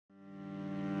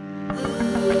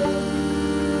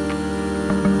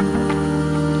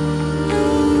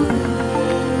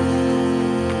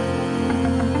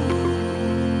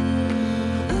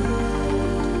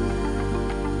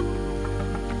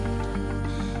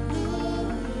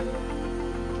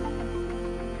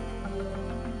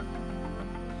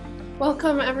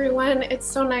Welcome, everyone. It's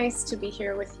so nice to be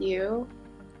here with you.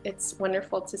 It's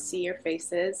wonderful to see your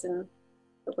faces in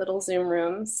the little Zoom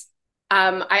rooms.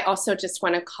 I also just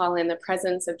want to call in the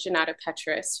presence of Janata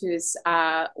Petrus, who's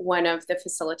one of the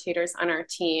facilitators on our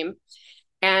team.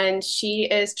 And she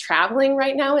is traveling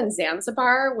right now in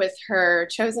Zanzibar with her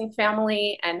chosen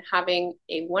family and having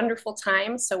a wonderful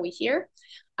time, so we hear,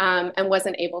 and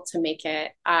wasn't able to make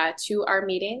it to our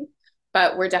meeting.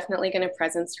 But we're definitely going to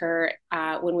presence her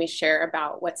when we share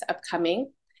about what's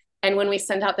upcoming. And when we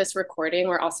send out this recording,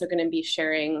 we're also going to be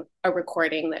sharing a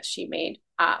recording that she made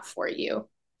for you.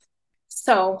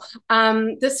 So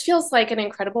this feels like an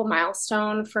incredible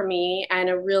milestone for me and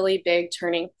a really big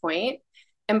turning point.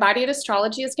 Embodied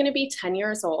Astrology is going to be 10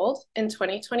 years old in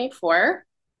 2024.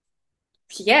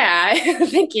 Yeah,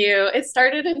 thank you. It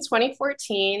started in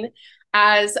 2014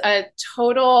 as a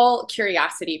total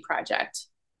curiosity project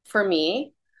for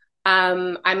me.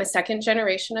 I'm a second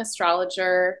generation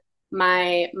astrologer.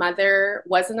 My mother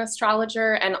was an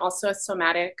astrologer and also a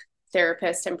somatic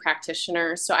therapist and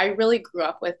practitioner. So I really grew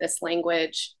up with this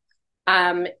language.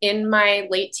 In my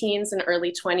late teens and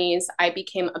early 20s, I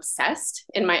became obsessed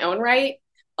in my own right.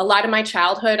 A lot of my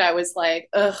childhood, I was like,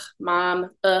 ugh,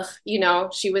 mom, ugh,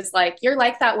 she was like, you're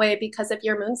like that way because of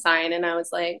your moon sign. And I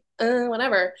was like,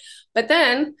 whatever. But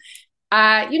then,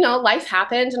 life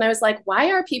happened and I was like,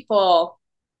 why are people,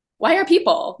 why are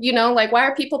people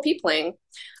peopling?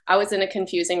 I was in a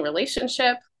confusing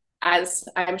relationship, as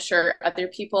I'm sure other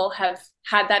people have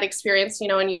had that experience,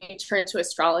 and you turn to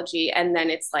astrology and then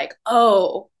it's like,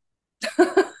 oh,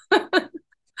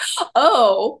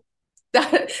 oh,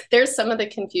 there's some of the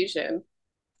confusion.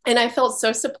 And I felt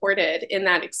so supported in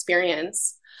that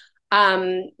experience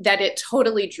that it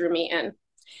totally drew me in.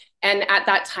 And at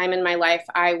that time in my life,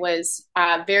 I was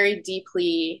very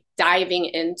deeply diving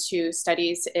into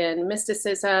studies in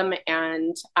mysticism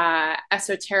and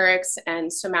esoterics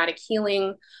and somatic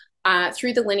healing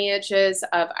through the lineages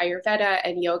of Ayurveda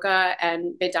and yoga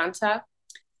and Vedanta,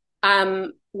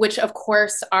 which of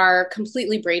course are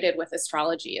completely braided with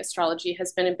astrology. Astrology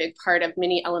has been a big part of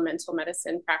many elemental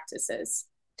medicine practices.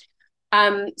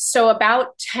 So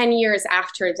about 10 years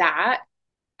after that,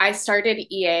 I started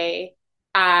EA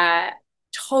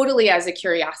totally as a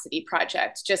curiosity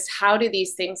project. Just how do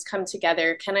these things come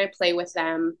together? Can I play with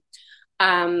them?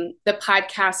 The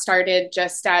podcast started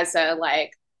just as a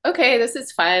like, okay, this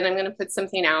is fun. I'm going to put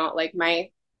something out. Like my,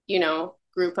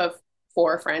 group of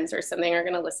 4 friends or something are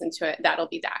going to listen to it. That'll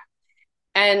be that.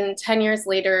 And 10 years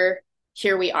later,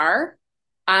 here we are.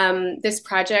 This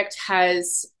project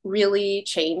has really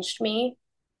changed me.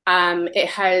 It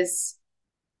has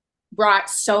brought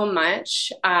so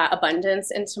much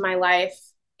abundance into my life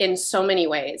in so many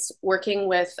ways. Working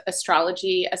with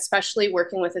astrology, especially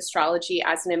working with astrology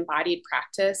as an embodied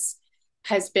practice,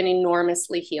 has been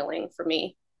enormously healing for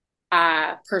me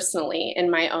personally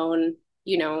in my own,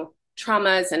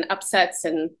 traumas and upsets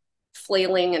and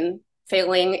flailing and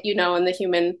failing, in the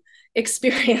human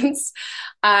experience.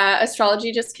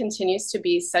 Astrology just continues to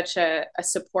be such a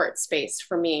support space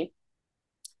for me.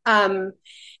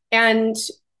 And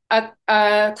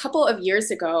a couple of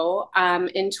years ago,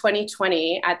 in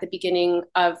 2020, at the beginning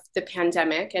of the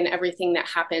pandemic and everything that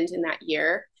happened in that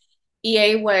year,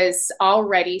 EA was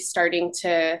already starting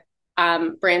to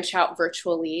branch out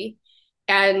virtually.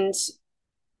 And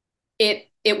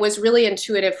it was really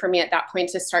intuitive for me at that point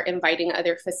to start inviting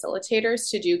other facilitators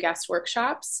to do guest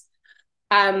workshops.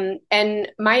 And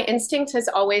my instinct has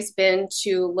always been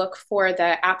to look for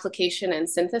the application and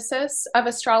synthesis of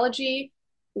astrology.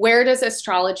 Where does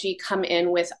astrology come in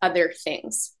with other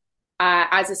things?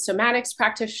 As a somatics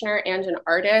practitioner and an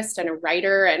artist and a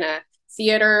writer and a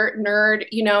theater nerd,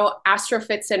 Astro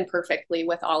fits in perfectly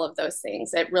with all of those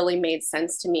things. It really made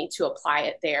sense to me to apply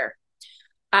it there.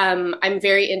 I'm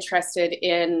very interested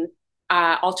in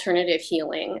alternative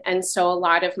healing. And so a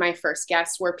lot of my first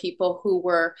guests were people who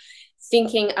were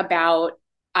thinking about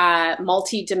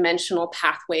multi-dimensional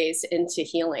pathways into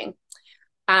healing.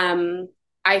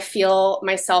 I feel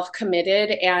myself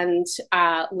committed and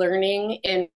learning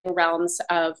in realms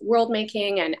of world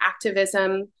making and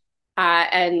activism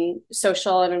and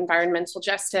social and environmental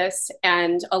justice.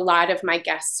 And a lot of my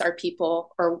guests are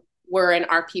people, or were and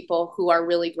are people, who are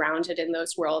really grounded in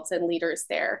those worlds and leaders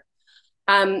there.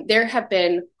 There have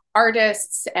been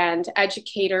artists and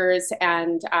educators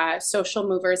and social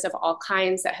movers of all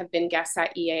kinds that have been guests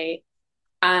at EA.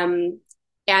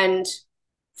 And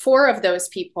 4 of those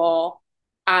people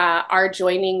are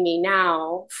joining me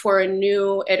now for a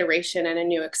new iteration and a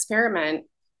new experiment.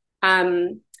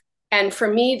 And for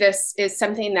me, this is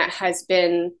something that has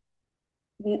been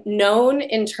known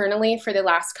internally for the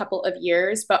last couple of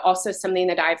years, but also something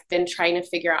that I've been trying to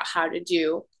figure out how to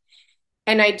do.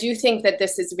 And I do think that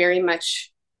this is very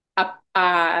much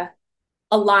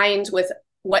aligned with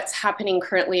what's happening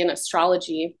currently in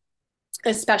astrology,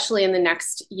 especially in the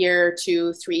next year,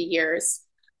 2, 3 years,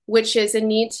 which is a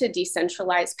need to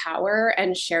decentralize power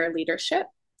and share leadership.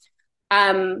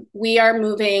 We are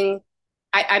moving,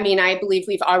 I mean, I believe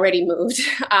we've already moved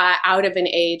out of an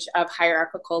age of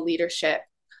hierarchical leadership.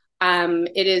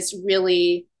 It is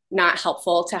really not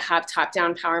helpful to have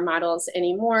top-down power models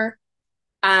anymore.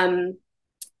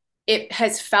 It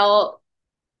has felt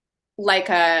like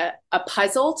a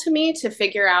puzzle to me to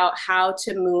figure out how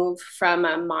to move from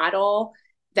a model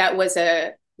that was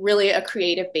really a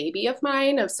creative baby of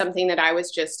mine, of something that I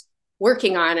was just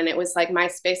working on, and it was like my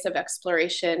space of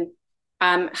exploration,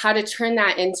 how to turn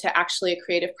that into actually a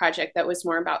creative project that was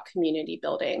more about community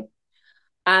building.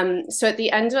 So at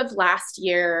the end of last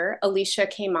year, Alicia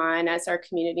came on as our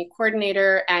community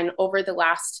coordinator, and over the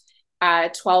last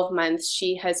 12 months,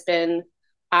 she has been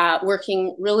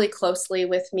working really closely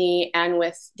with me and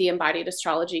with the Embodied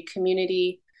Astrology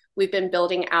community. We've been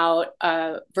building out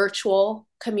virtual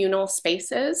communal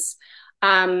spaces,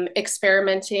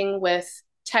 experimenting with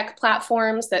tech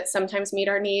platforms that sometimes meet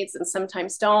our needs and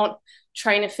sometimes don't,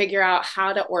 trying to figure out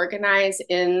how to organize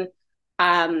in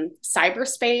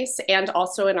cyberspace and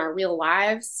also in our real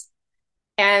lives.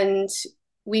 And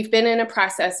we've been in a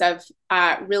process of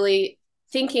really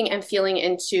thinking and feeling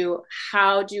into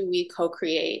how do we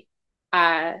co-create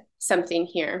something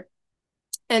here.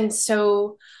 And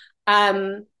so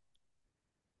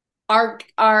our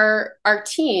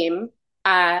team,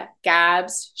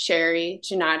 Gabs, Sherry,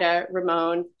 Janata,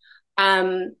 Ramon,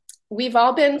 we've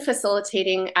all been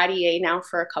facilitating at EA now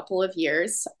for a couple of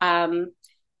years,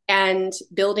 and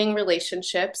building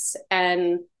relationships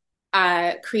and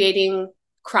creating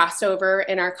crossover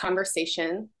in our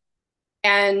conversation.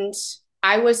 And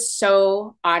I was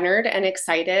so honored and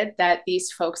excited that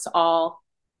these folks all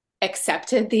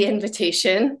accepted the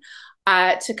invitation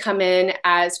to come in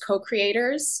as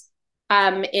co-creators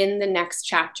in the next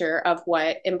chapter of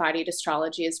what Embodied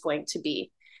Astrology is going to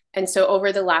be. And so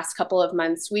over the last couple of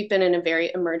months, we've been in a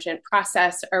very emergent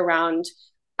process around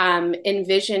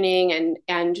envisioning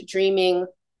and dreaming,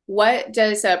 what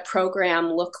does a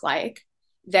program look like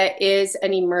that is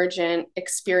an emergent,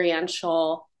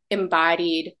 experiential,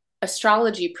 embodied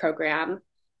astrology program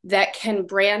that can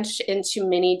branch into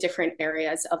many different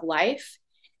areas of life,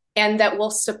 and that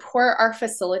will support our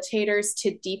facilitators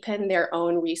to deepen their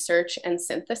own research and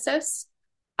synthesis.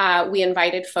 We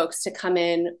invited folks to come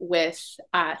in with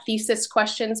thesis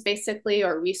questions, basically,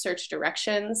 or research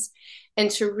directions, and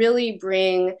to really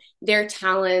bring their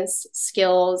talents,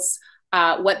 skills,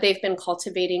 what they've been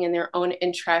cultivating in their own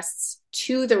interests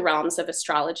to the realms of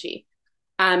astrology,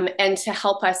 and to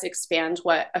help us expand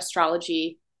what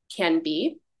astrology can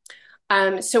be.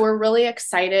 So we're really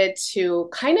excited to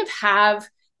kind of have,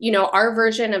 our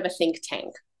version of a think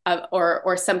tank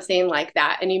or something like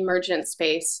that, an emergent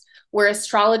space where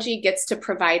astrology gets to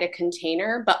provide a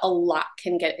container, but a lot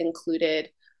can get included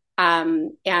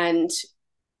and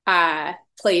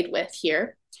played with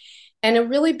here. And a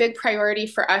really big priority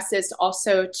for us is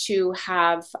also to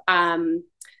have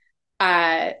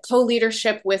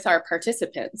co-leadership with our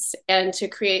participants and to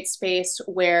create space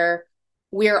where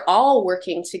we're all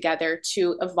working together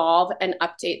to evolve and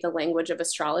update the language of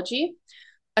astrology.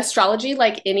 Astrology,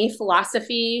 like any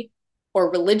philosophy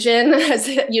or religion, as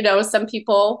some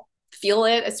people feel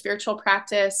it, a spiritual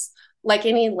practice, like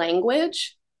any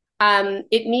language,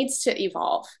 it needs to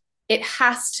evolve. It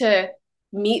has to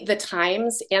meet the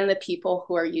times and the people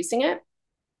who are using it.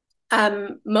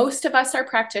 Most of us are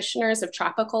practitioners of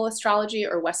tropical astrology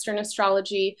or Western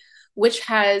astrology, which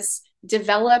has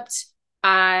developed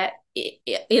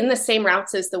in the same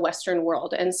routes as the Western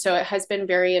world. And so it has been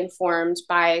very informed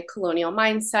by colonial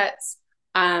mindsets,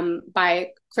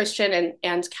 by Christian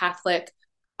and Catholic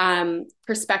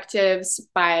perspectives,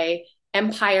 by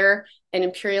empire and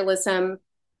imperialism,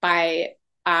 by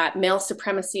male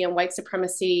supremacy and white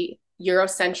supremacy,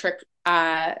 Eurocentric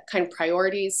kind of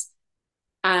priorities,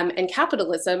 and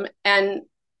capitalism. And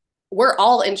we're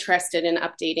all interested in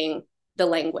updating the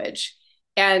language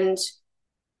and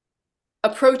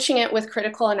approaching it with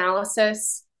critical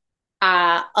analysis,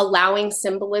 allowing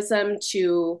symbolism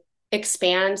to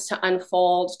expand, to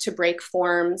unfold, to break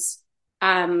forms,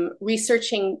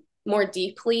 researching more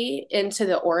deeply into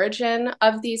the origin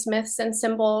of these myths and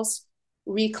symbols,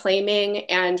 reclaiming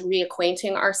and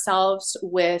reacquainting ourselves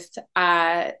with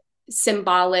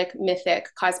symbolic, mythic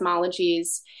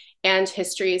cosmologies, and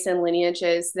histories and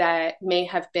lineages that may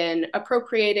have been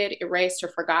appropriated, erased, or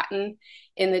forgotten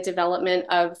in the development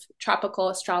of tropical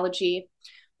astrology.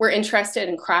 We're interested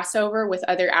in crossover with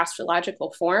other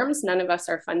astrological forms. None of us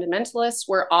are fundamentalists.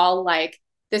 We're all like,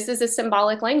 this is a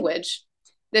symbolic language.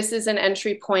 This is an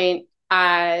entry point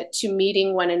to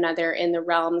meeting one another in the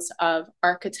realms of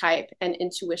archetype and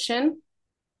intuition.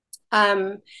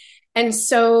 And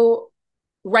so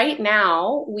right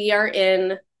now we are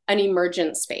in an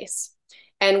emergent space,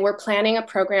 and we're planning a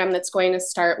program that's going to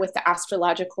start with the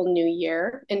astrological new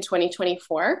year in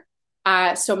 2024.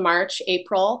 So March,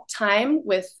 April time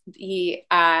with the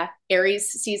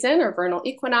Aries season or vernal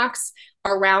equinox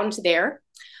around there.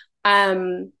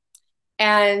 And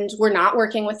we're not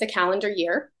working with the calendar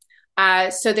year.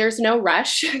 So there's no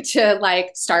rush to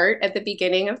like start at the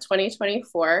beginning of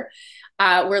 2024.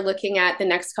 We're looking at the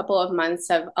next couple of months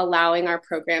of allowing our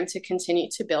program to continue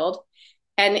to build.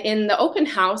 And in the open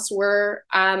house, we're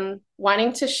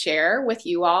wanting to share with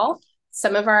you all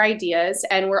some of our ideas.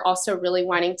 And we're also really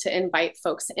wanting to invite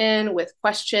folks in with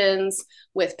questions,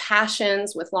 with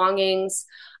passions, with longings.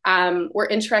 We're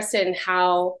interested in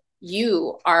how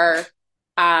you are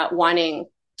wanting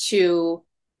to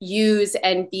use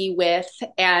and be with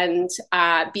and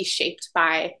be shaped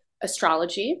by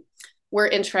astrology. We're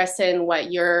interested in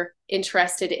what you're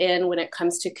interested in when it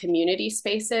comes to community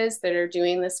spaces that are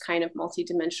doing this kind of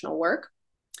multidimensional work.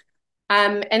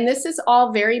 And this is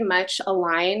all very much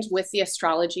aligned with the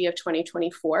astrology of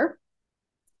 2024.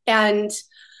 And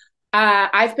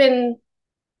I've been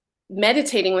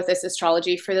meditating with this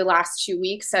astrology for the last 2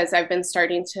 weeks as I've been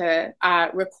starting to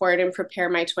record and prepare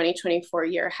my 2024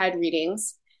 year ahead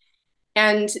readings.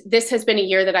 And this has been a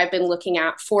year that I've been looking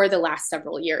at for the last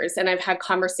several years. And I've had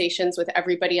conversations with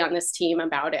everybody on this team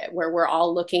about it, where we're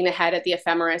all looking ahead at the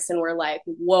ephemeris and we're like,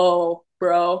 whoa,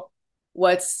 bro,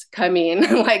 what's coming?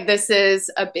 Like, this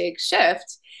is a big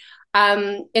shift.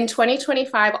 In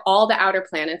 2025, all the outer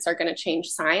planets are going to change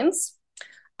signs.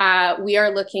 We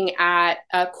are looking at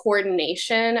a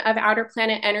coordination of outer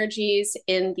planet energies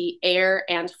in the air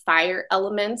and fire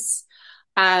elements.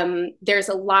 There's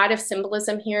a lot of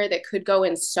symbolism here that could go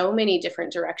in so many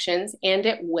different directions, and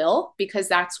it will, because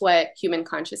that's what human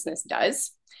consciousness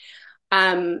does.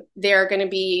 There are going to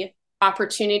be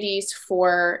opportunities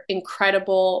for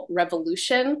incredible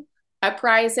revolution,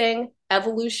 uprising,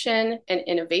 evolution, and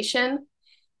innovation.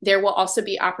 There will also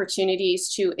be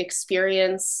opportunities to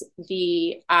experience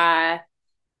the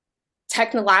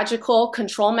technological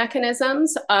control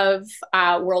mechanisms of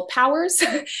world powers.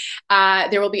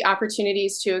 There will be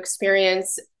opportunities to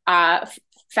experience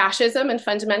fascism and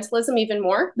fundamentalism even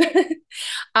more.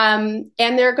 And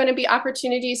there are going to be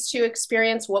opportunities to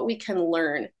experience what we can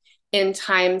learn in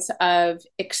times of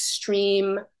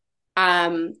extreme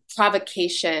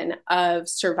provocation of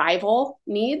survival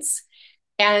needs,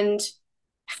 and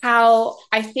how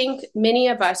I think many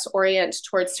of us orient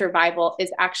towards survival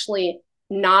is actually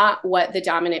not what the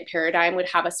dominant paradigm would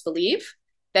have us believe,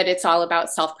 that it's all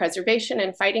about self-preservation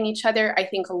and fighting each other. I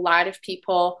think a lot of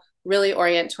people really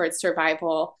orient towards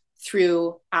survival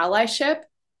through allyship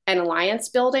and alliance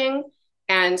building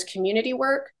and community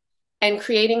work, and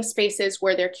creating spaces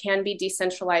where there can be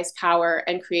decentralized power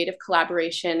and creative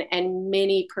collaboration and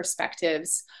many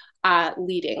perspectives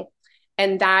leading.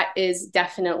 And that is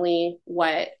definitely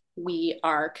what we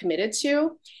are committed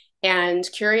to and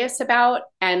curious about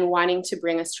and wanting to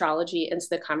bring astrology into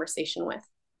the conversation with.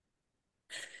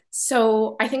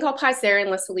 So I think I'll pause there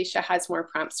unless Alicia has more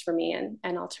prompts for me, and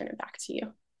I'll turn it back to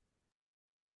you.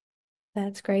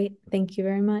 That's great. Thank you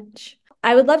very much.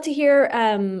 I would love to hear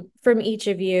from each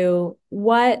of you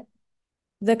what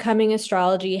the coming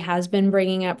astrology has been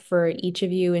bringing up for each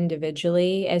of you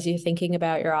individually as you're thinking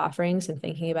about your offerings and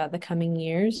thinking about the coming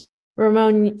years.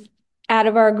 Ramon, out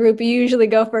of our group, you usually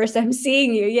go first. I'm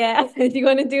seeing you. Yeah. Do you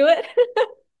want to do it?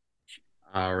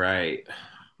 All right.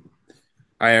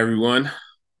 Hi, everyone.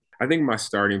 I think my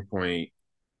starting point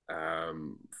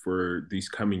for these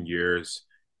coming years,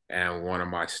 and one of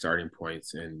my starting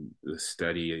points in the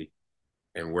study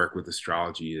and work with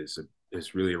astrology is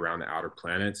really around the outer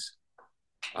planets.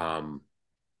 In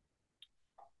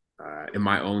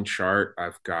my own chart,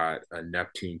 I've got a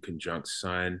Neptune conjunct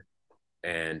Sun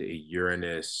and a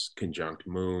Uranus conjunct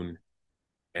Moon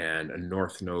and a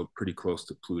North Node pretty close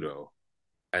to Pluto.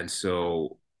 And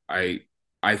so I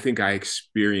think I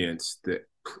experience the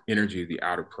energy of the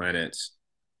outer planets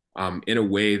in a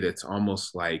way that's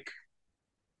almost like,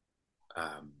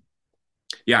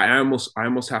 I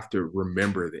almost have to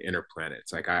remember the inner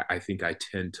planets. Like I think I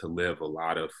tend to live a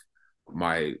lot of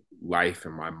my life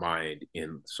and my mind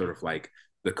in sort of like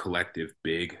the collective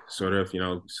big, sort of,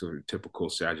 sort of typical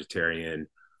Sagittarian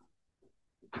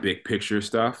big picture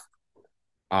stuff.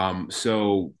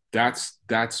 So that's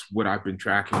what I've been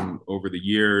tracking over the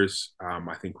years.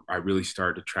 I think I really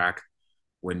started to track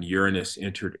when Uranus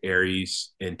entered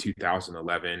Aries in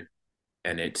 2011,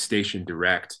 and it stationed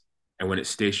direct. And when it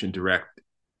stationed direct,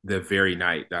 the very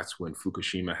night, that's when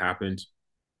Fukushima happened.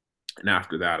 And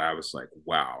after that, I was like,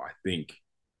 wow, I think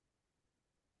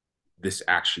this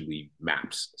actually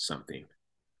maps something.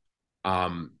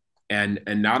 Um, and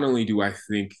not only do I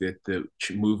think that the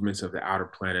movements of the outer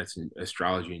planets and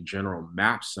astrology in general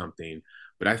map something,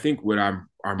 but I think what I'm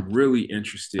really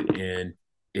interested in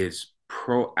is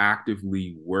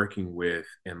proactively working with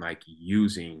and like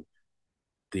using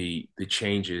the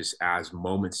changes as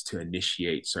moments to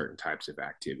initiate certain types of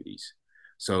activities.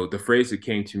 So the phrase that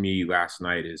came to me last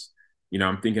night is,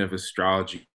 I'm thinking of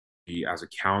astrology as a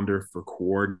calendar for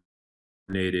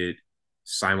coordinated,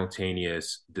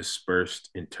 simultaneous, dispersed,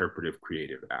 interpretive,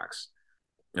 creative acts.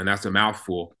 And that's a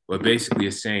mouthful, but basically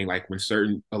it's saying like when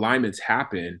certain alignments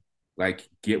happen, like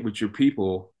get with your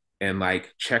people and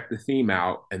like check the theme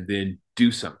out and then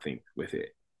do something with it.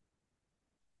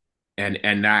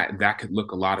 And that could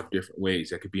look a lot of different ways.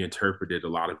 That could be interpreted a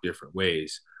lot of different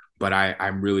ways. But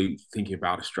I'm really thinking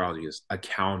about astrology as a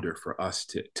calendar for us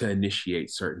to initiate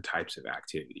certain types of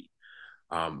activity.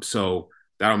 So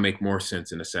that'll make more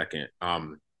sense in a second.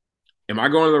 Am I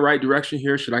going in the right direction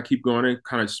here? Should I keep going and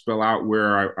kind of spell out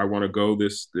where I want to go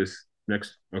this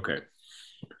next? Okay.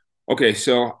 Okay,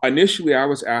 so initially I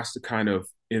was asked to kind of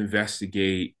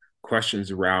investigate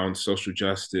questions around social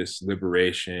justice,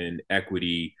 liberation,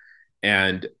 equity,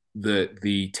 and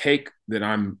the take that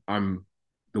I'm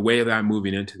the way that I'm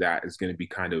moving into that is going to be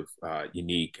kind of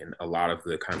unique, and a lot of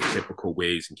the kind of typical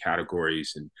ways and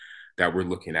categories and that we're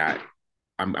looking at,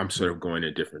 I'm sort of going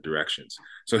in different directions.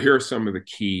 So here are some of the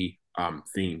key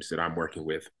themes that I'm working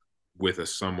with a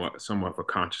somewhat of a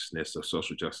consciousness of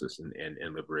social justice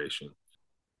and liberation.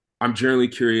 I'm generally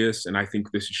curious, and I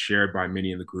think this is shared by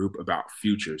many in the group, about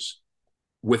futures.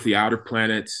 With the outer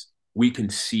planets, we can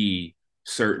see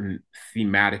certain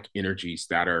thematic energies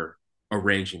that are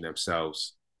arranging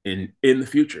themselves in the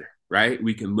future, right?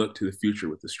 We can look to the future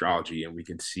with astrology and we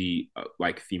can see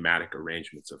like thematic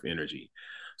arrangements of energy.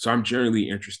 So I'm generally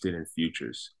interested in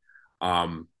futures.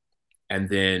 Um, and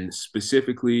then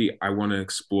specifically, I want to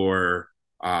explore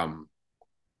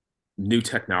new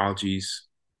technologies,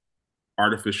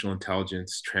 artificial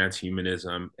intelligence,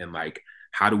 transhumanism, and like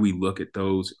how do we look at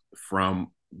those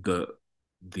from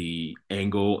the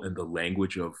angle and the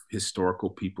language of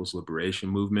historical people's liberation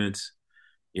movements?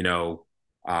 You know,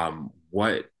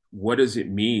 what does it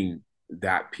mean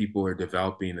that people are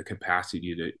developing the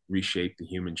capacity to reshape the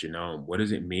human genome? What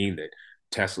does it mean that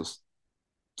Tesla's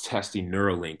testing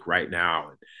Neuralink right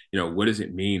now? And, what does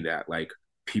it mean that like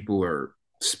people are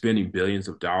spending billions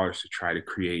of dollars to try to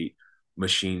create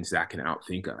machines that can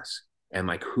outthink us? And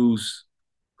like who's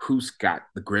got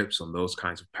the grips on those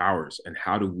kinds of powers? And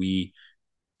how do we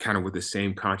kind of with the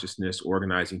same consciousness,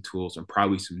 organizing tools, and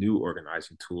probably some new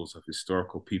organizing tools of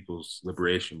historical people's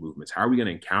liberation movements, how are we going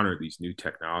to encounter these new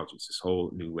technologies, this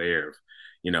whole new layer of,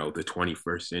 the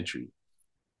 21st century?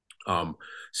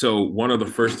 So one of the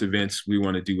first events we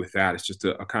want to do with that is just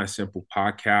a kind of simple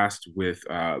podcast with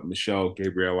Michelle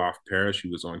Gabriel Paris, who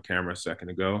was on camera a second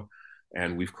ago.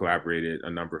 And we've collaborated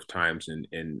a number of times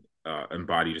in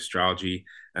Embodied Astrology.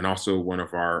 And also one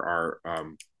of our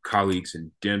colleagues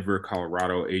in Denver,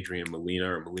 Colorado, Adrian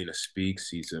Molina, or Molina Speaks.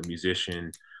 He's a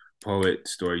musician, poet,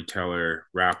 storyteller,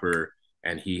 rapper,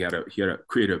 and he had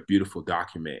created a beautiful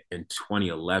document in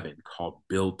 2011 called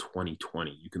Build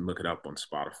 2020. You can look it up on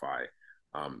Spotify,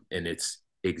 and it's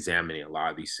examining a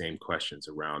lot of these same questions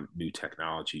around new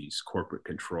technologies, corporate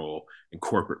control, and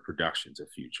corporate productions of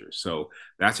future. So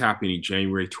that's happening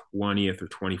January 20th or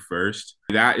 21st.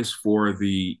 That is for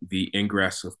the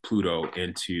ingress of Pluto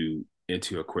into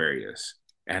Aquarius.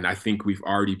 And I think we've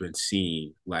already been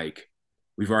seeing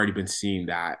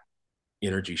that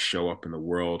energy show up in the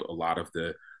world. A lot of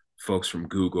the folks from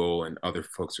Google and other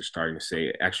folks are starting to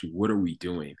say, actually, what are we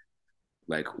doing?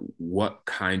 Like, what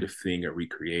kind of thing are we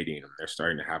creating? And they're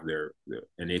starting to have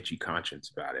an itchy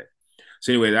conscience about it.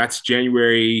 So anyway, that's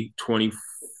January 20th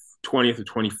or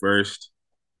 21st,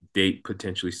 date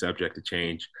potentially subject to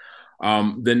change.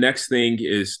 The next thing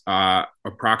is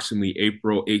approximately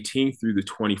April 18th through the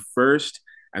 21st,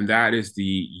 and that is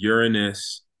the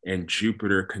Uranus and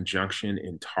Jupiter conjunction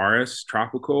in Taurus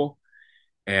tropical.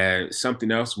 And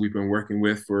something else we've been working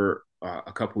with for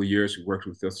a couple of years, who worked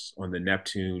with us on the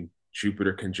Neptune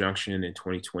Jupiter conjunction in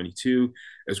 2022,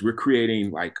 is we're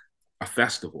creating like a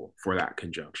festival for that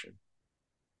conjunction.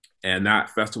 And that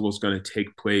festival is going to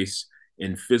take place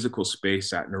in physical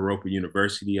space at Naropa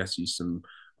University. I see some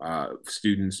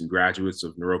students and graduates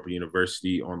of Naropa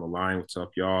University on the line. What's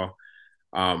up, y'all?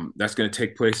 That's going to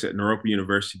take place at Naropa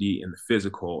University in the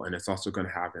physical, and it's also going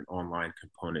to have an online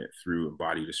component through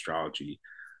Embodied Astrology.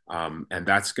 And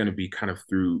that's going to be kind of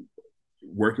through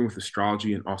working with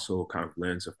astrology and also kind of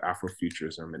lens of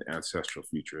Afrofuturism and ancestral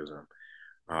futurism.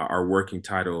 Our working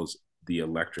title is the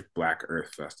Electric Black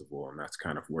Earth Festival, and that's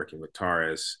kind of working with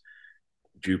Taurus,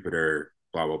 Jupiter,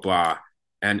 blah blah blah.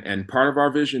 And part of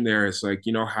our vision there is like,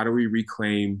 you know, how do we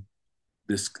reclaim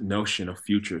this notion of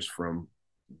futures from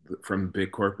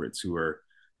big corporates who are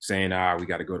saying, we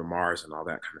got to go to Mars and all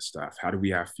that kind of stuff? How do we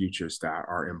have futures that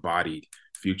are embodied,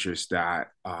 futures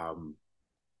that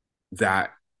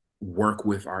work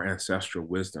with our ancestral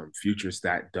wisdom, futures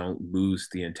that don't lose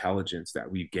the intelligence that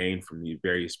we've gained from the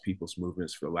various people's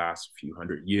movements for the last few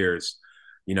hundred years,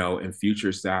 you know, and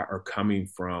futures that are coming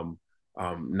from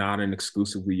not an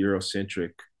exclusively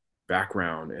Eurocentric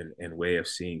background and way of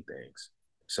seeing things.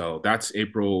 So that's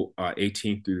April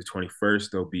 18th through the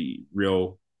 21st. There'll be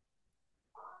real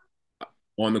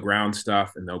on the ground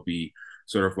stuff, and there'll be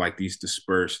sort of like these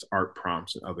dispersed art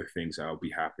prompts and other things that will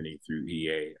be happening through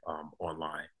EA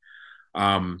online.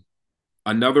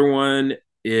 Another one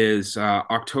is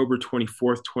October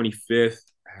 24th, 25th.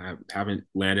 I haven't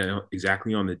landed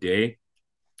exactly on the day.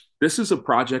 This is a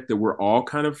project that we're all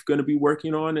kind of going to be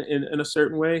working on in a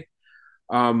certain way.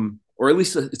 Or at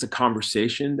least it's a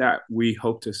conversation that we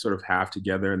hope to sort of have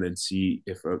together and then see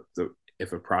if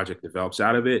a project develops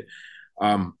out of it.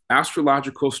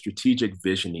 Astrological strategic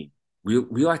visioning. We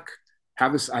like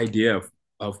have this idea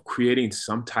of creating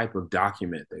some type of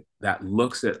document that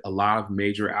looks at a lot of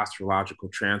major astrological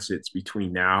transits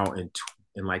between now and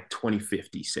like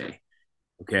 2050, say.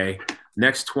 Okay,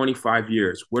 next 25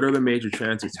 years, what are the major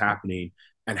transits happening,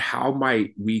 and how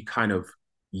might we kind of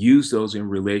use those in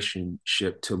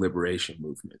relationship to liberation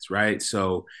movements, right?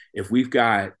 So if we've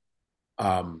got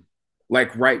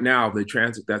like right now, the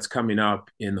transit that's coming up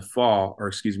in the fall, or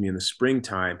excuse me, in the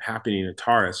springtime happening in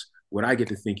Taurus, what I get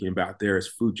to thinking about there is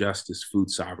food justice, food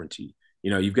sovereignty.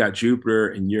 You know, you've got Jupiter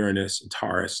and Uranus and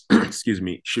Taurus, excuse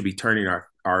me, should be turning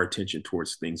our attention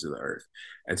towards things of the earth.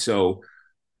 And so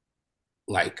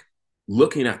like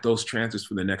looking at those transits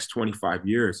for the next 25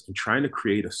 years and trying to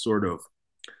create a sort of,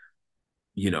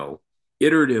 you know,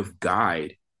 iterative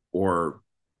guide or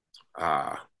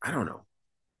I don't know,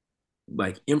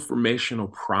 like informational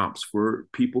prompts for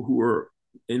people who are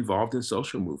involved in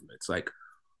social movements. Like,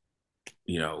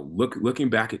 you know, looking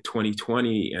back at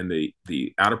 2020 and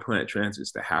the outer planet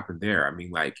transits that happened there. I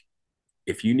mean, like,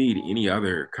 if you need any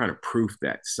other kind of proof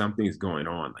that something's going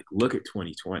on, like look at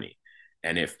 2020.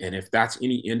 And if that's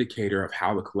any indicator of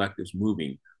how the collective's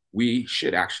moving, we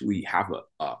should actually have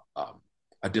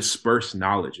a dispersed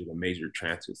knowledge of the major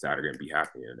transits that are going to be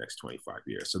happening in the next 25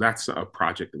 years. So that's a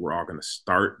project that we're all going to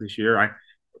start this year.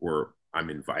 We're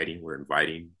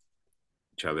inviting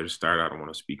each other to start. I don't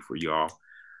want to speak for y'all.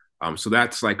 So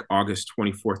that's like August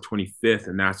 24th, 25th,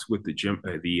 and that's with the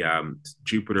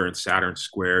Jupiter and Saturn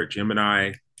square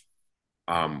Gemini.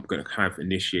 I'm going to kind of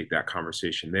initiate that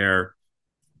conversation there.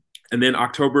 And then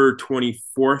October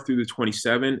 24th through the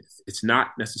 27th, it's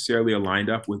not necessarily aligned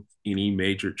up with any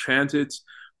major transits,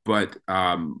 but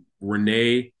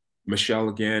Renee, Michelle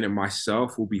again, and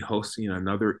myself will be hosting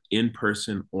another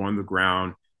in-person,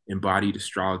 on-the-ground embodied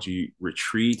astrology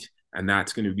retreat. And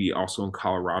that's going to be also in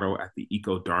Colorado at the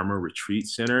Eco Dharma Retreat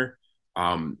Center.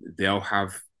 They'll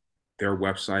have their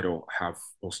website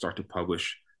will start to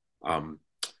publish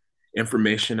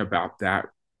information about that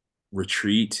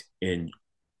retreat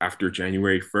after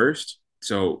January 1st.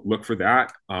 So look for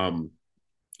that. You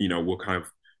know, we'll kind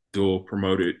of dual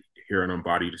promote it here on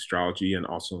Embodied Astrology and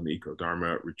also in the Eco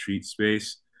Dharma retreat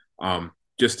space.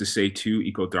 Just to say too,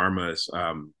 Eco Dharma is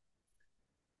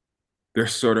they're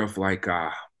sort of like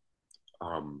a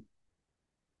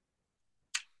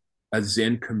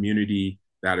Zen community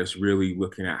that is really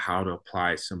looking at how to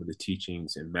apply some of the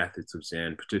teachings and methods of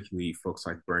Zen, particularly folks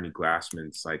like Bernie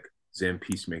Glassman's like Zen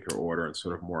Peacemaker Order and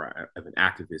sort of more of an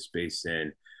activist-based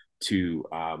Zen to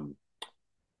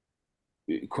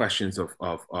questions of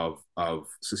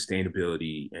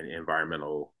sustainability and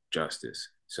environmental justice.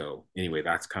 So anyway,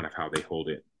 that's kind of how they hold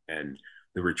it. And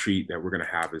the retreat that we're going to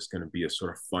have is going to be a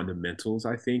sort of fundamentals,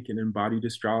 I think, in embodied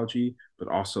astrology, but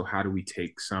also how do we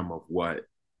take some of what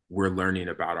we're learning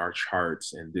about our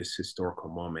charts and this historical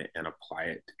moment and apply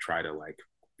it to try to like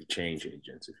be change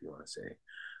agents, if you want to say.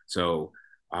 So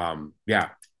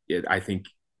I think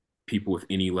people with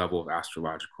any level of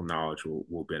astrological knowledge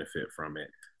will benefit from it.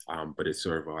 But it's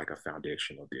sort of like a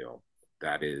foundational deal.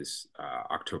 that is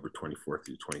October 24th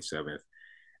through 27th.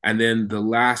 And then the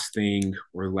last thing,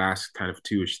 or last kind of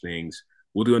two-ish things,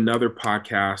 we'll do another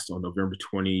podcast on November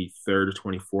 23rd or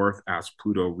 24th as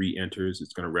Pluto re-enters.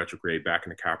 It's going to retrograde back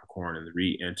into Capricorn and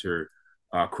re-enter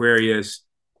Aquarius.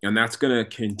 And that's going to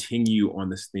continue on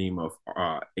this theme of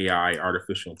AI,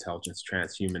 artificial intelligence,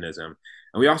 transhumanism.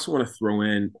 And we also want to throw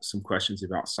in some questions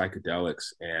about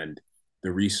psychedelics and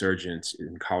the resurgence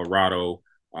in Colorado.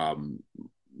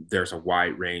 There's a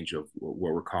wide range of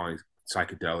what we're calling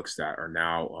psychedelics that are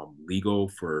now legal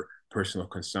for personal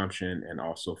consumption and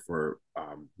also for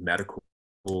medical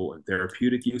and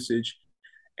therapeutic usage.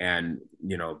 And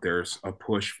there's a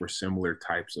push for similar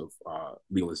types of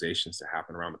legalizations to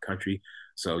happen around the country.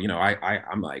 So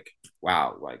I'm like,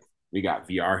 wow, like we got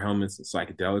VR helmets and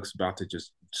psychedelics about to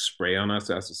just spray on us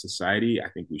as a society. I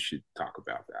think we should talk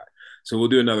about that. So we'll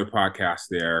do another podcast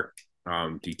there.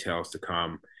 Details to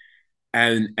come.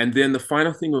 And then the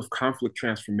final thing with conflict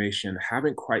transformation,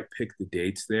 haven't quite picked the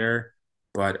dates there,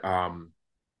 but I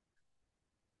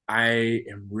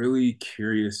am really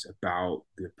curious about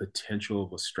the potential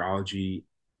of astrology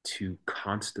to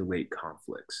constellate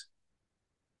conflicts,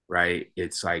 right?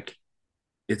 It's like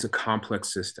it's a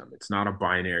complex system. It's not a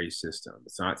binary system.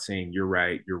 It's not saying you're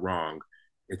right, you're wrong.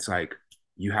 It's like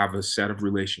you have a set of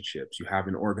relationships, you have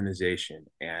an organization,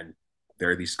 and there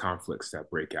are these conflicts that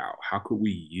break out. How could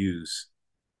we use,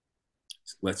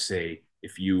 let's say,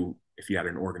 if you had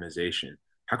an organization,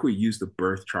 how could we use the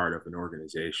birth chart of an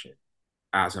organization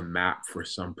as a map for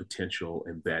some potential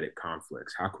embedded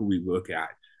conflicts? How could we look at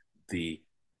the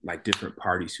different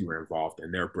parties who are involved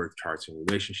and their birth charts in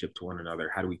relationship to one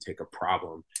another? How do we take a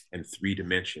problem and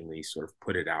three-dimensionally sort of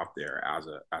put it out there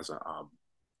as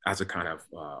a kind of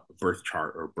birth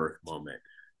chart or birth moment?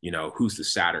 Who's the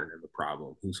Saturn in the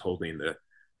problem? Who's holding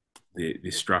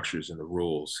the structures and the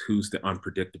rules? Who's the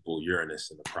unpredictable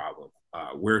Uranus in the problem?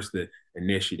 Where's the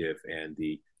initiative and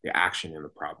the action in the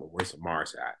problem? Where's the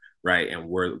Mars at, right? And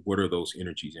what are those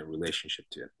energies in relationship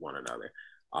to one another?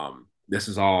 This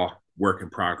is all work in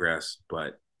progress,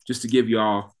 but just to give you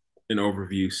all an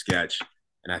overview sketch,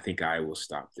 and I think I will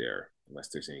stop there unless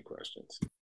there's any questions.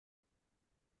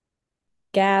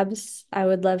 Gabs, I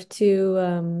would love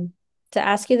to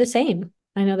ask you the same.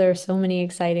 I know there are so many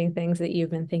exciting things that you've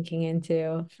been thinking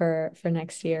into for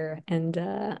next year, and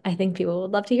I think people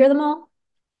would love to hear them all.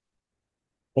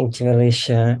 Thank you,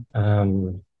 Alicia.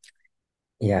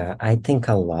 Yeah, I think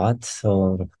a lot.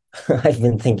 So I've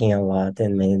been thinking a lot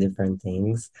in many different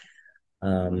things.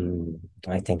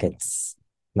 I think it's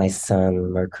my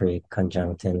Sun, Mercury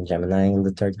conjunct in Gemini in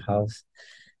the third house.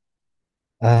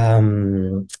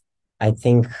 I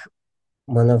think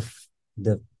one of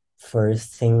the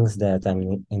first things that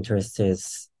I'm interested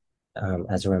is,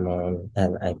 as Ramon,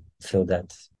 and I feel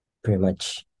that pretty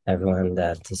much everyone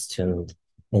that is tuned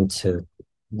into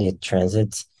the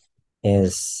transit,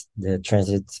 is the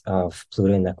transit of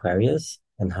Pluto in Aquarius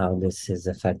and how this is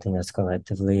affecting us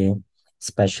collectively,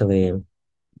 especially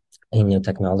in new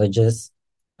technologies.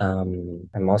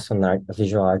 I'm also a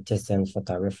visual artist and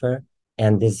photographer.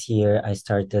 And this year I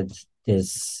started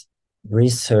this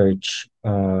research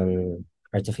on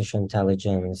artificial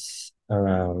intelligence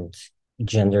around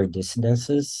gender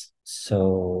dissidences.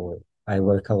 So I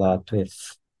work a lot with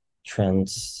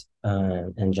trans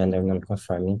and gender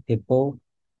non-conforming people.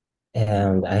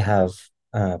 And I have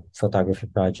a photography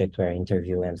project where I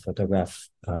interview and photograph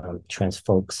trans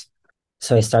folks.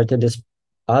 So I started this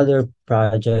other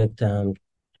project,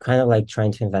 kind of like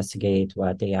trying to investigate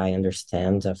what AI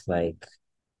understands of like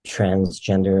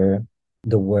transgender,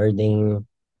 the wording,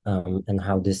 and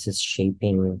how this is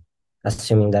shaping,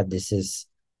 assuming that this is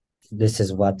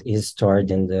what is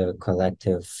stored in the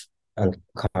collective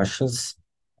unconscious.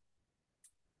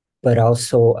 But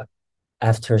also,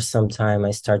 after some time,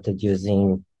 I started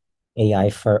using AI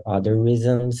for other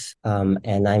reasons.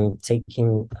 And I'm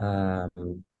taking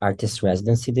artist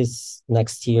residency this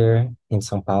next year in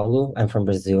São Paulo. I'm from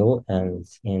Brazil and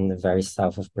in the very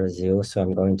south of Brazil. So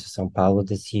I'm going to São Paulo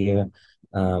this year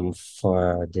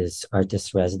for this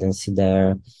artist residency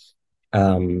there.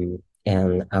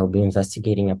 And I'll be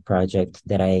investigating a project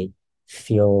that I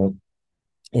feel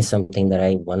is something that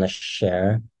I want to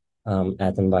share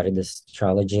at Embodied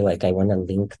Astrology. Like I want to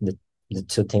link the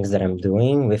two things that I'm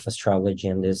doing with astrology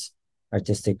and this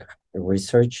artistic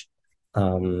research.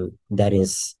 That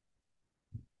is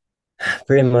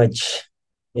pretty much,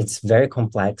 it's very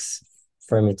complex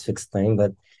for me to explain,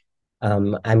 but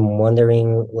I'm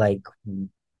wondering, like,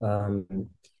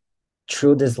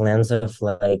 through this lens of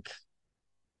like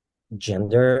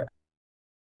gender,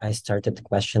 I started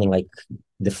questioning like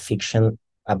the fiction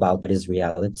about what is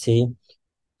reality.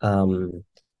 um,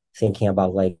 thinking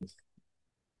about like,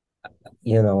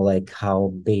 you know, like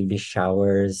how baby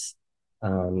showers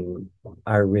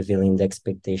are revealing the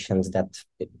expectations that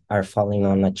are falling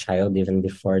on a child even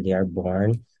before they are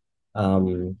born.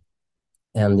 Um,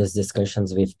 and these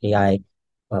discussions with AI,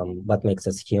 what makes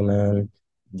us human,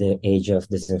 the age of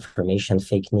disinformation,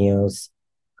 fake news,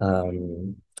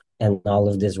 um, and all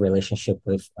of this relationship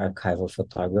with archival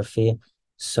photography.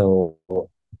 So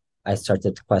I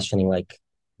started questioning like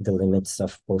the limits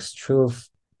of post-truth,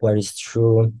 what is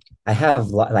true.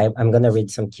 I'm gonna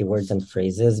read some keywords and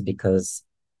phrases because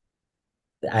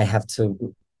I have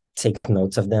to take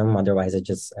notes of them. Otherwise,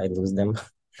 I lose them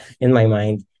in my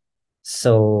mind.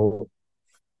 So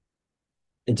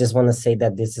I just want to say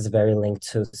that this is very linked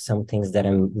to some things that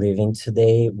I'm living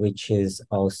today, which is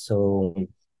also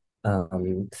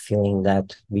feeling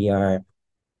that we are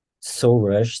so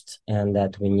rushed and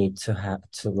that we need to have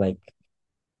to like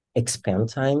expand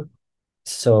time.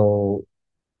 So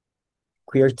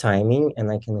queer timing, and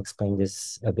I can explain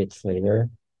this a bit later.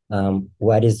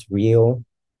 What is real,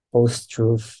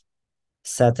 post-truth,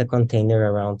 set a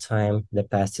container around time. The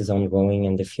past is ongoing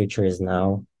and the future is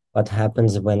now. What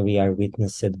happens when we are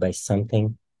witnessed by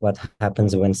something? What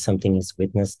happens when something is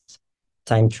witnessed?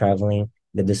 Time traveling,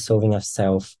 the dissolving of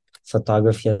self,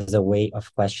 photography as a way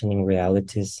of questioning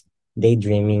realities,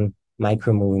 daydreaming,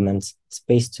 micro movements,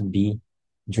 space to be,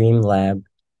 dream lab,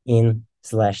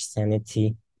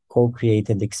 in/sanity,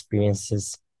 co-created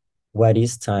experiences. What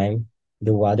is time?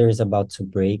 The water is about to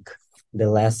break, the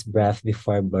last breath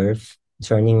before birth,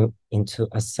 turning into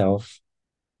a self.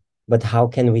 But how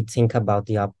can we think about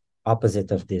the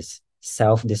opposite of this?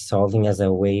 Self dissolving as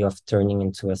a way of turning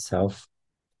into a self.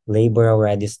 Labor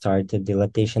already started,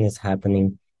 dilatation is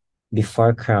happening.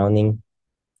 Before crowning,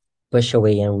 push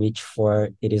away and reach for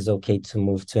it is okay to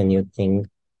move to a new thing.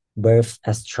 Birth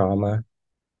as trauma,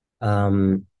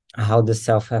 um, how the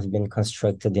self have been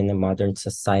constructed in a modern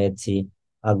society,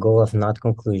 a goal of not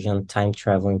conclusion, time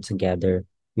traveling together,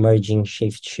 merging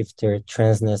shifter,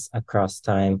 transness across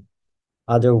time.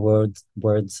 Other words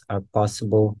are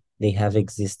possible, they have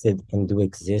existed and do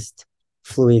exist.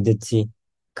 Fluidity,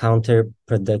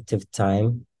 counterproductive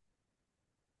time.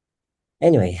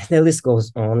 Anyway, the list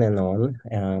goes on,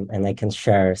 and I can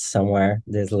share somewhere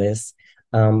this list.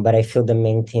 But I feel the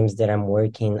main themes that I'm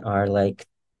working are like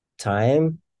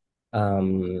time,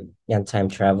 and time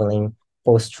traveling,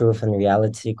 post-truth and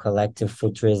reality, collective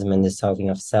futurism and the solving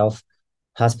of self,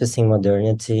 hospicing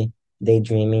modernity,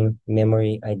 daydreaming,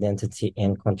 memory, identity,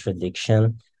 and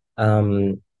contradiction.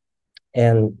 Um,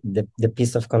 and the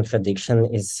piece of contradiction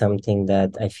is something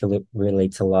that I feel it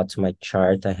relates a lot to my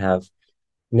chart. I have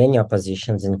many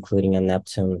oppositions, including a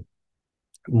Neptune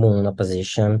moon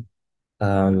opposition,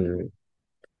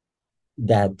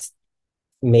 that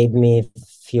made me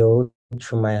feel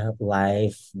through my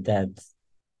life that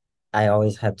I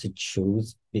always had to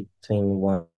choose between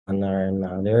one or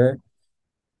another.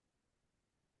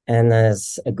 And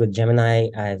as a good Gemini,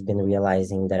 I've been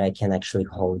realizing that I can actually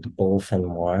hold both and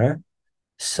more.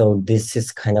 So this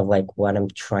is kind of like what I'm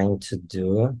trying to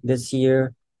do this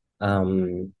year.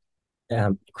 Um,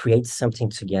 Create something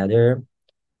together.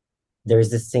 There's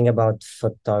this thing about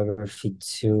photography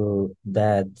too,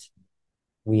 that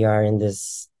we are in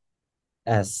this,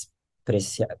 as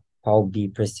Paul B.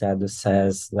 Preciado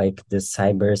says, like the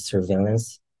cyber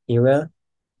surveillance era,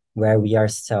 where we are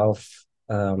serve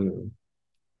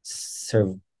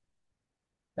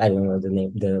I don't know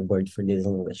the word for this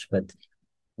in English, but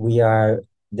we are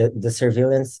the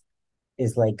surveillance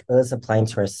is like us applying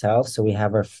to ourselves. So we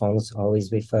have our phones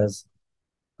always with us,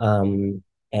 um,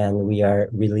 and we are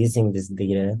releasing this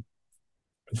data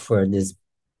for this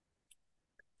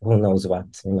who knows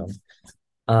what, you know.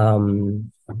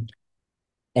 Um,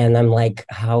 and I'm like,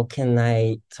 how can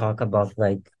I talk about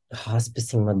like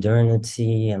hospicing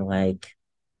modernity and like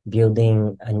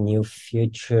building a new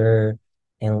future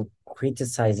and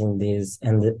criticizing this,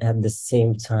 and at the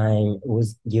same time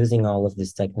was using all of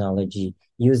this technology,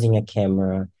 using a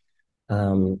camera.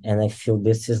 And I feel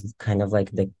this is kind of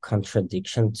like the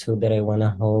contradiction too that I want to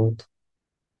hold.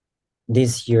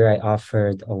 This year I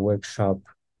offered a workshop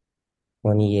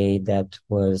on EA that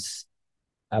was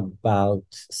about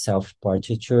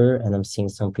self-portraiture, and I'm seeing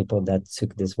some people that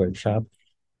took this workshop.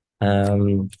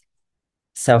 Um,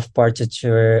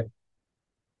 Self-portraiture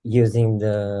using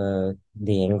the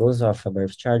angles of a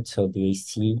birth chart, so the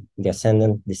AC, the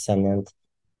ascendant, descendant,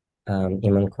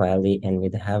 Iman Kweli, and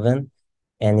midheaven.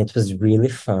 And it was really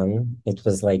fun. It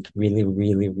was like really,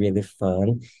 really, really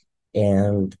fun.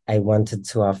 And I wanted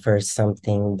to offer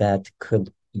something that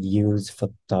could use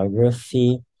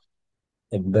photography,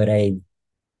 but I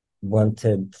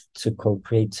wanted to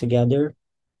co-create together,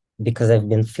 because I've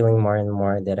been feeling more and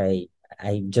more that I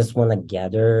just want to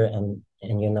gather and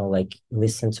like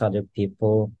listen to other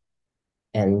people.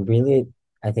 And really,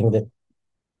 I think that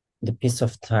the piece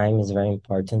of time is very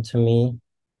important to me.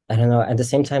 I don't know. At the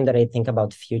same time that I think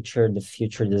about future, the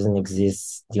future doesn't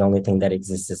exist. The only thing that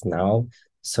exists is now.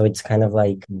 So it's kind of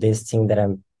like this thing that I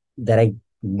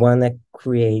want to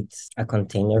create a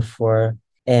container for.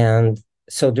 And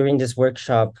so during this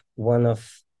workshop, one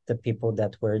of the people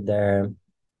that were there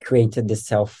created this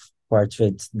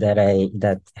self-portrait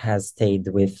that has stayed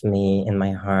with me in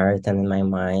my heart and in my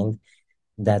mind,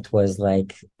 that was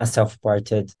like a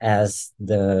self-portrait as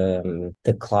the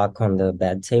clock on the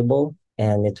bed table,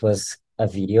 and it was a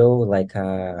video, like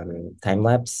a time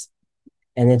lapse,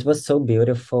 and it was so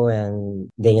beautiful.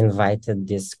 And they invited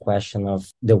this question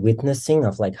of the witnessing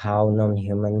of like how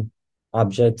non-human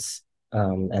objects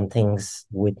and things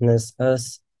witness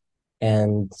us.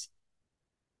 And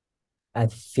I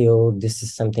feel this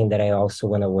is something that I also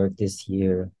want to work this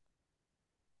year.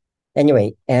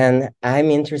 Anyway, and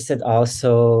I'm interested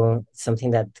also,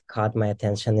 something that caught my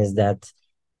attention is that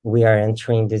we are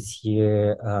entering this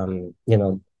year,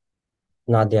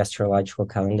 not the astrological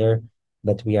calendar,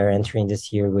 but we are entering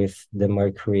this year with the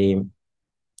Mercury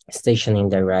stationing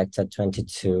direct at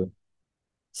 22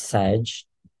 Sag.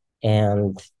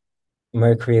 And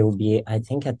Mercury will be, I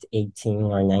think, at 18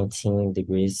 or 19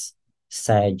 degrees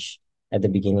Sag at the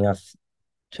beginning of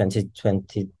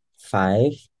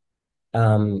 2025.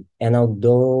 And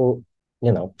although,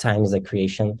 time is a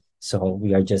creation, so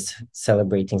we are just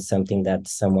celebrating something that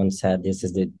someone said this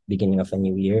is the beginning of a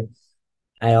new year.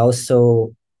 I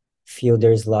also feel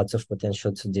there's lots of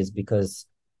potential to this, because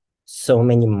so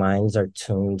many minds are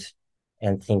tuned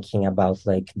and thinking about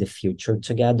like the future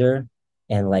together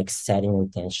and like setting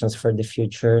intentions for the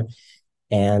future.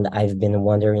 And I've been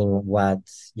wondering what,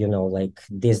 like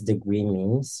this degree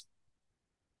means.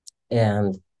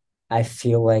 And I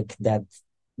feel like that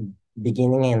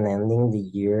beginning and ending the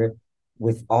year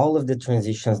with all of the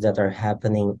transitions that are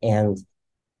happening, and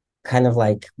kind of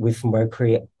like with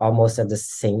Mercury almost at the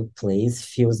same place,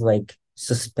 feels like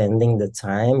suspending the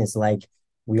time. It's like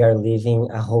we are living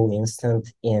a whole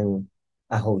instant in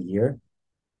a whole year.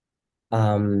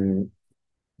 And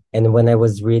when I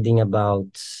was reading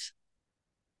about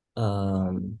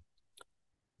the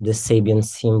Sabian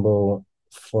symbol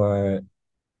for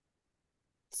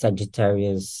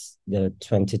Sagittarius, the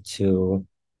 22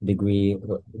 degree,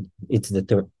 it's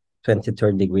the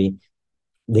 23rd degree.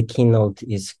 The keynote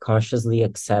is consciously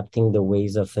accepting the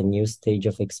ways of a new stage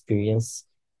of experience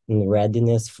in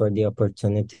readiness for the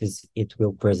opportunities it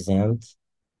will present.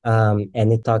 And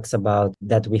it talks about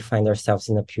that we find ourselves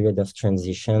in a period of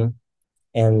transition.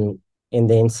 And in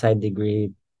the inside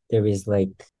degree, there is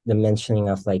like the mentioning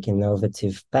of like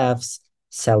innovative paths,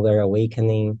 cellular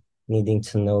awakening, needing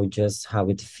to know just how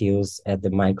it feels at the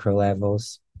micro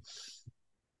levels.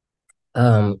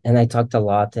 And I talked a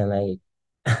lot, and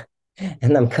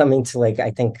and I'm coming to like,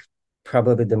 I think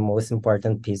probably the most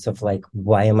important piece of like,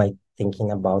 why am I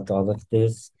thinking about all of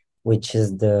this, which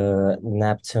is the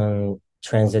Neptune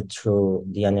transit through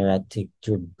the anaretic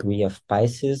degree of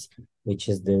Pisces, which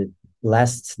is the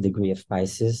last degree of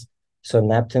Pisces. So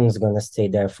Neptune is going to stay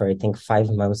there for, I think, 5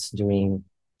 months during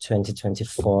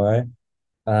 2024.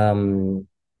 And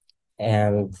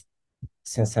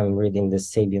since I'm reading the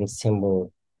Sabian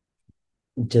symbol,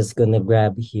 just gonna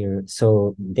grab here.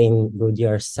 So Dane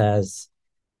Rudyard says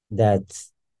that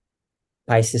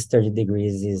Pisces 30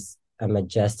 degrees is a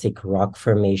majestic rock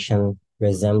formation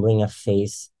resembling a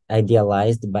face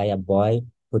idealized by a boy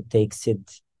who takes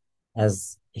it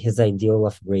as his ideal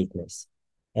of greatness,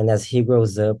 and as he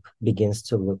grows up begins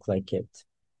to look like it.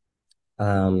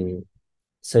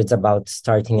 So it's about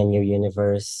starting a new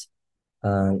universe,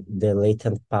 the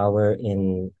latent power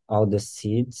in all the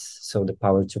seeds, so the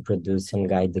power to produce and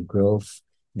guide the growth,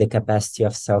 the capacity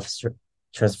of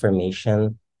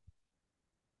self-transformation.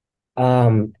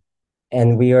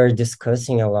 And we are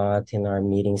discussing a lot in our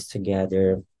meetings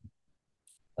together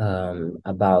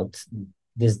about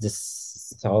this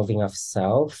dissolving of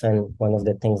self. And one of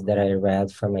the things that I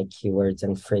read from my keywords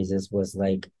and phrases was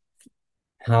like,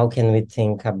 how can we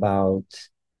think about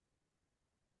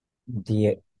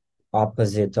the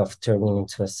opposite of turning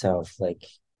into a self, like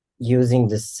using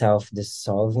the self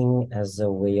dissolving as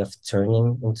a way of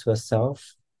turning into a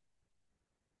self.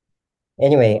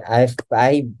 Anyway, I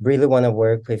really want to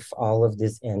work with all of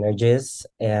these energies,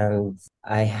 and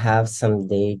I have some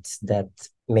dates that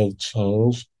may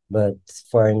change, but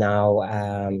for now,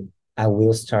 I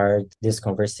will start this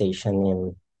conversation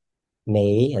in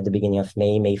May, at the beginning of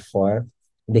May 4th,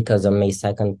 because on May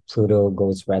 2nd, Pluto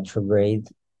goes retrograde.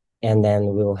 And then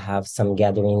we'll have some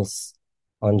gatherings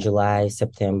on July,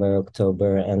 September,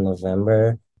 October, and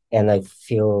November. And I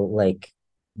feel like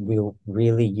we'll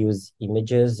really use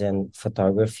images and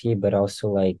photography, but also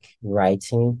like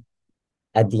writing.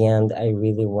 At the end, I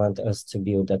really want us to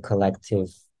build a collective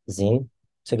zine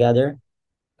together.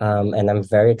 And I'm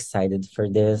very excited for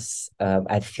this.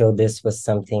 I feel this was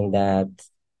something that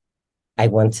I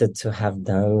wanted to have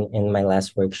done in my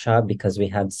last workshop because we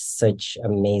had such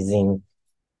amazing,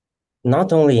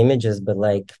 not only images, but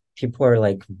like people are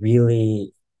like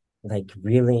really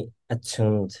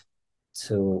attuned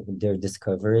to their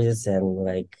discoveries and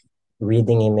like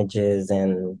reading images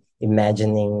and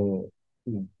imagining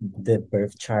the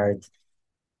birth chart.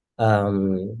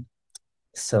 Um,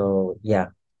 so yeah,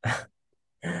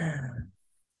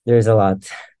 there's a lot.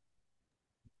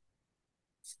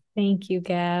 Thank you,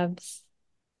 Gabs.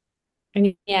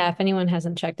 And yeah, if anyone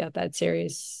hasn't checked out that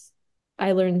series,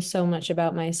 I learned so much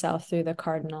about myself through the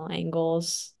cardinal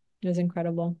angles. It was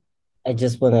incredible. I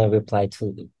just want to reply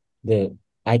to the,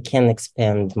 I can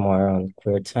expand more on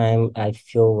queer time. I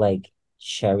feel like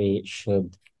Sherry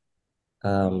should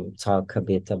talk a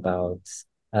bit about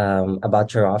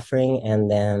your offering, and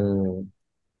then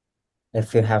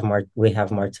if we have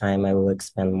more time, I will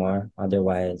expand more.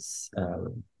 Otherwise,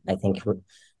 I think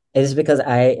it's because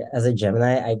as a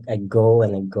Gemini, I go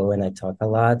and I go and I talk a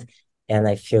lot, and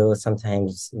I feel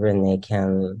sometimes Renee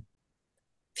can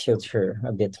filter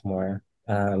a bit more.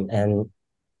 And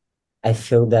I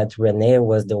feel that Renee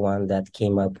was the one that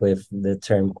came up with the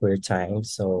term queer time.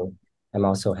 So I'm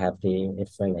also happy if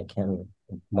Renee can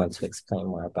want to explain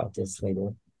more about this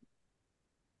later.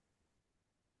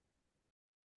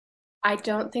 I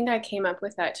don't think I came up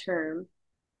with that term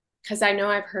because I know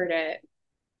I've heard it.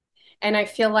 And I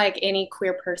feel like any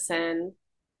queer person,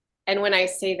 and when I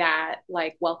say that,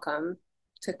 like welcome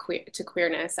to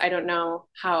queerness. I don't know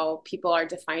how people are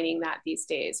defining that these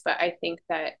days, but I think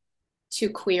that to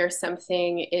queer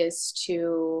something is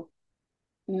to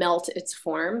melt its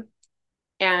form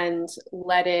and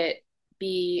let it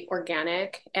be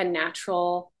organic and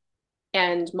natural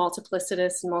and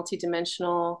multiplicitous and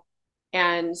multidimensional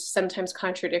and sometimes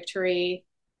contradictory.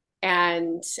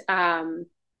 And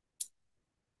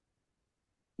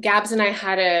Gabs and I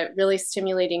had a really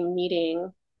stimulating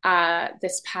meeting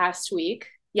this past week.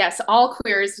 Yes, all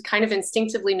queers kind of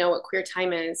instinctively know what queer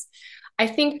time is. I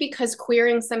think because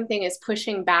queering something is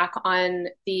pushing back on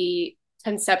the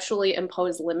conceptually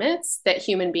imposed limits that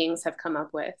human beings have come up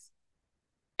with.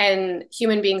 And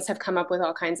human beings have come up with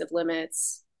all kinds of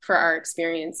limits for our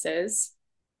experiences,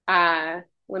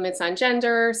 limits on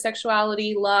gender,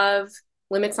 sexuality, love,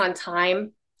 limits on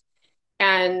time.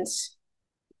 And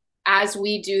as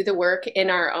we do the work in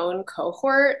our own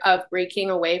cohort of breaking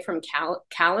away from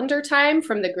calendar time,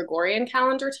 from the Gregorian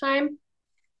calendar time,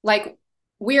 like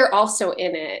we're also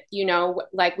in it, you know,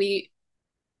 like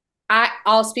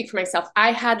I'll speak for myself.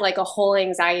 I had like a whole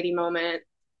anxiety moment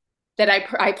that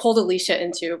I pulled Alicia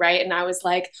into, right? And I was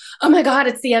like, oh my God,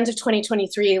 it's the end of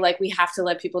 2023. Like we have to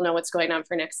let people know what's going on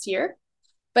for next year.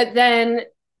 But then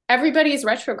everybody's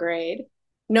retrograde.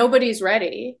 Nobody's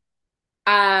ready.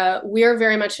 We're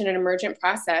very much in an emergent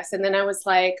process. And then I was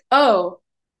like, oh,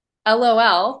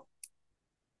 LOL,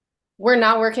 we're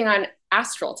not working on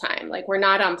astral time. Like we're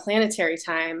not on planetary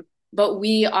time, but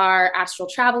we are astral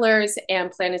travelers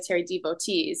and planetary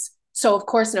devotees. So of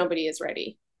course nobody is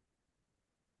ready.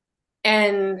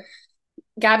 And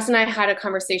Gabs and I had a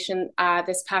conversation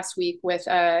this past week with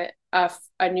a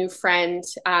new friend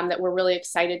that we're really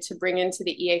excited to bring into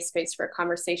the EA space for a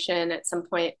conversation at some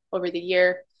point over the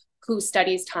year, who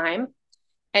studies time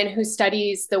and who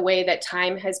studies the way that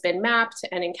time has been mapped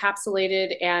and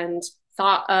encapsulated and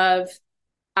thought of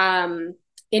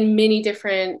in many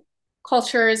different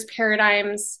cultures,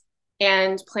 paradigms,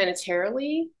 and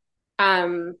planetarily.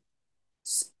 There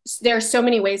are so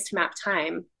many ways to map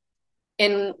time.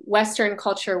 In Western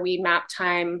culture, we map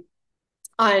time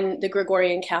on the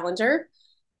Gregorian calendar.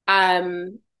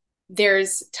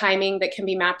 There's timing that can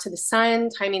be mapped to the sun,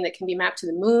 timing that can be mapped to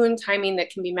the moon, timing that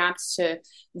can be mapped to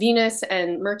Venus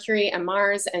and Mercury and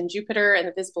Mars and Jupiter and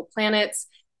the visible planets,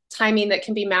 timing that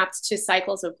can be mapped to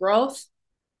cycles of growth.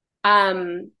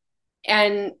 And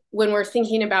when we're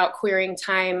thinking about queering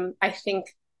time, I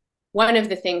think one of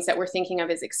the things that we're thinking of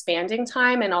is expanding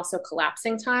time and also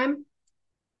collapsing time.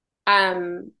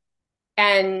 And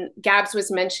Gabs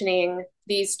was mentioning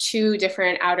these two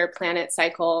different outer planet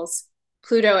cycles,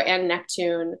 Pluto and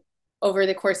Neptune, over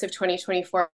the course of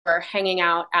 2024, hanging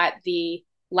out at the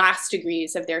last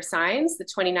degrees of their signs, the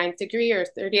 29th degree or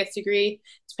 30th degree,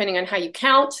 depending on how you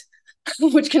count.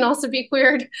 which can also be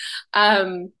queered.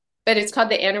 But it's called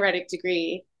the Anoretic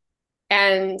Degree.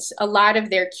 And a lot of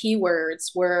their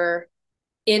keywords were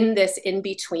in this in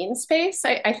between space.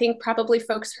 I think probably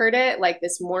folks heard it, like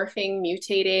this morphing,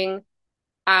 mutating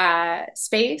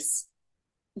space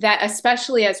that,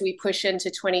 especially as we push into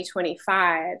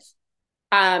 2025,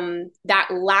 that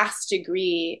last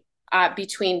degree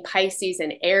between Pisces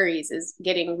and Aries is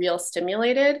getting real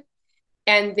stimulated.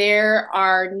 And there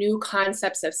are new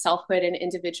concepts of selfhood and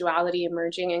individuality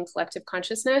emerging in collective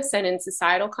consciousness and in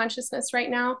societal consciousness right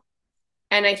now.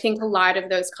 And I think a lot of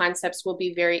those concepts will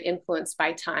be very influenced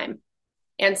by time,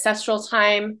 ancestral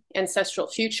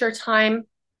future time,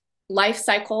 life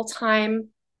cycle time,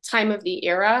 time of the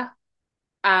era.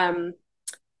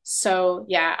 So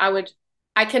yeah,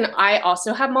 I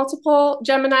also have multiple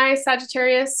Gemini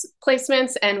Sagittarius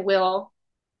placements and will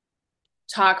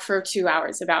talk for 2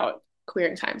 hours about queer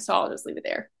in time. So I'll just leave it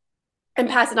there and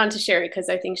pass it on to Sherry, because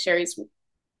I think Sherry's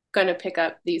going to pick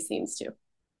up these themes too.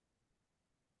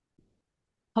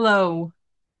 Hello.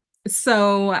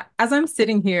 So as I'm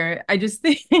sitting here, I just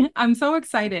think I'm so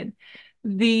excited.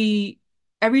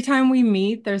 Every time we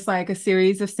meet, there's like a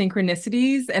series of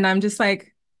synchronicities, and I'm just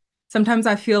like, sometimes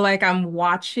I feel like I'm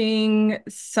watching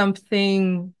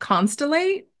something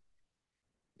constellate,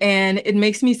 and it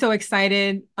makes me so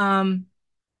excited.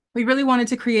 We really wanted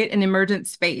to create an emergent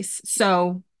space.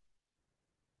 So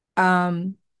I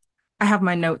have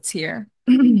my notes here,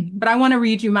 but I want to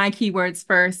read you my keywords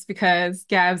first because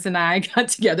Gabs and I got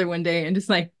together one day and just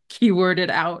like keyworded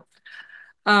out.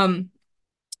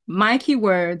 My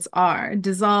keywords are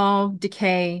dissolve,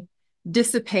 decay,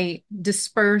 dissipate,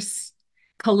 disperse,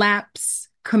 collapse,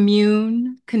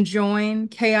 commune, conjoin,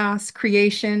 chaos,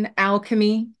 creation,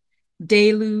 alchemy,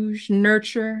 deluge,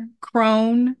 nurture,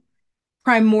 crone,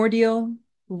 primordial,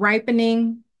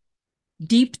 ripening,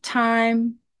 deep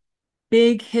time,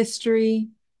 big history,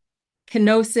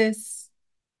 kenosis,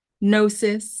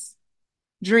 gnosis,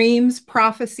 dreams,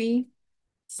 prophecy,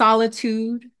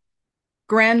 solitude,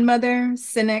 grandmother,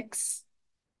 synex,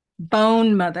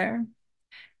 bone mother.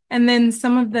 And then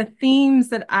some of the themes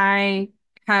that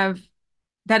have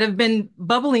been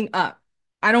bubbling up.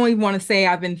 I don't even want to say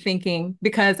I've been thinking,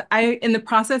 because in the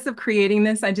process of creating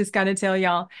this, I just got to tell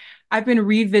y'all, I've been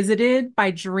revisited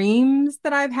by dreams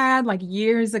that I've had like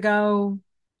years ago.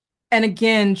 And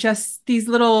again, just these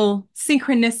little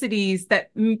synchronicities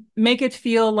that make it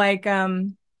feel like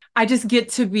I just get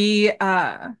to be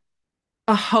a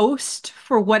host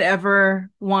for whatever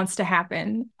wants to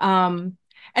happen. And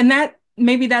that's a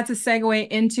segue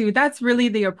into, that's really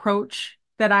the approach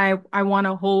that I want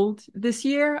to hold this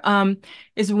year,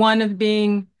 is one of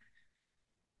being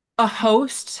a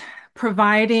host,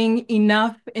 providing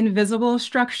enough invisible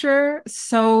structure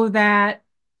so that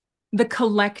the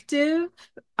collective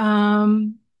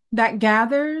that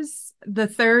gathers, the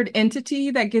third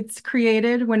entity that gets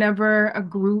created whenever a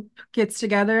group gets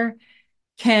together,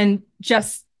 can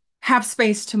just have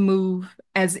space to move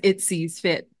as it sees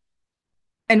fit.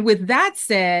 And with that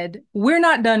said, we're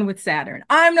not done with Saturn.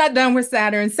 I'm not done with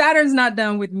Saturn. Saturn's not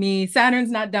done with me. Saturn's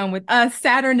not done with us.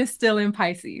 Saturn is still in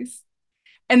Pisces.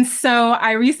 And so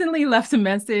I recently left a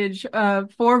message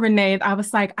for Renee. I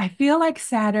was like, I feel like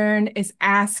Saturn is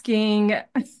asking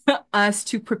us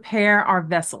to prepare our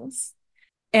vessels.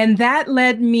 And that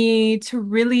led me to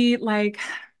really like,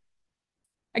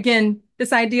 again,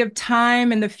 this idea of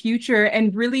time and the future,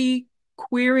 and really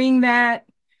queering that,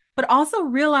 but also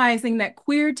realizing that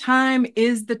queer time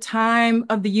is the time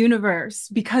of the universe,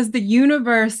 because the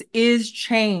universe is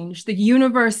change. The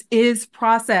universe is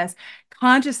process.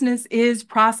 Consciousness is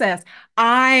process.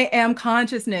 I am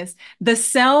consciousness. The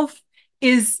self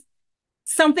is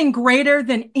something greater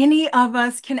than any of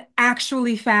us can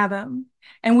actually fathom.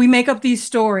 And we make up these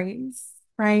stories,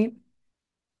 right?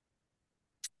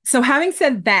 So having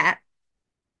said that,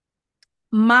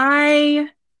 my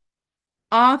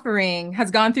offering has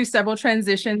gone through several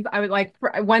transitions. I would like,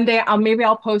 one day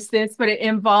I'll post this, but it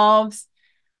involves,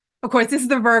 of course, this is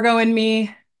the Virgo in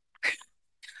me,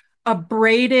 a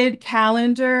braided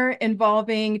calendar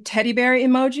involving teddy bear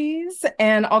emojis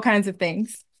and all kinds of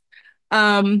things.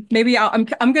 I'm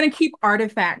going to keep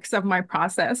artifacts of my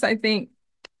process, I think.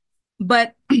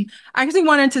 But I actually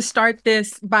wanted to start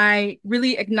this by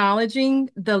really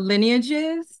acknowledging the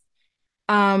lineages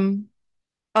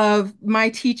of my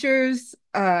teachers,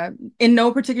 in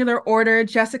no particular order: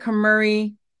 Jessica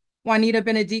Murray, Juanita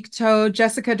Benedicto,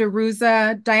 Jessica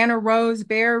DeRuza, Diana Rose,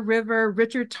 Bear River,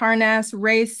 Richard Tarnas,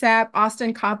 Ray Sapp,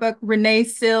 Austin Coppock, Renee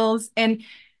Sills, and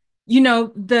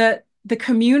the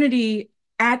community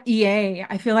at EA,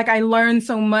 I feel like I learned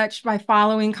so much by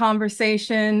following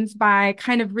conversations, by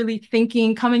kind of really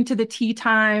thinking, coming to the tea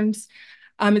times.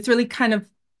 It's really kind of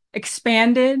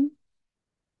expanded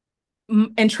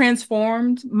and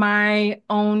transformed my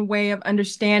own way of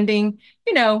understanding,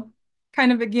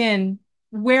 kind of again,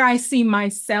 where I see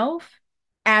myself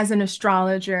as an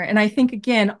astrologer. And I think,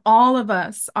 again, all of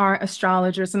us are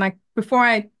astrologers. And before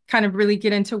I kind of really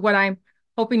get into what I'm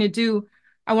hoping to do,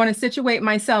 I want to situate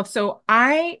myself. So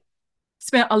I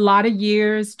spent a lot of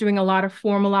years doing a lot of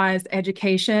formalized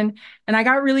education. And I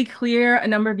got really clear a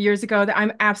number of years ago that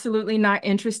I'm absolutely not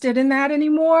interested in that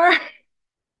anymore.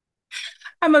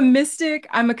 I'm a mystic.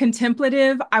 I'm a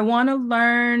contemplative. I want to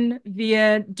learn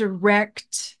via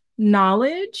direct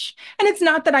knowledge. And it's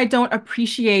not that I don't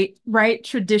appreciate, right,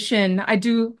 tradition. I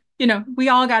do, we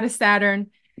all got a Saturn.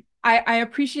 I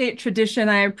appreciate tradition.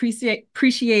 I appreciate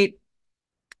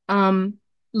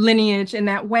lineage in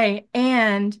that way.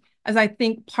 And as I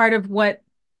think part of what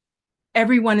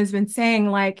everyone has been saying,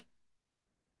 like,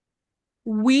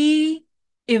 we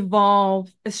evolve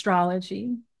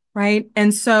astrology, right?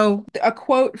 And so a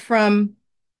quote from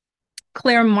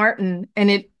Claire Martin, and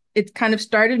it kind of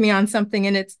started me on something,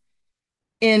 and it's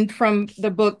from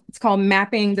the book, it's called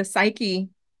Mapping the Psyche.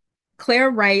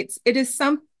 Claire writes, "It is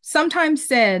sometimes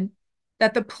said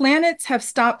that the planets have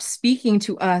stopped speaking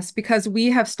to us because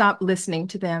we have stopped listening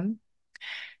to them."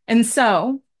 And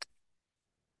so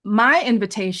my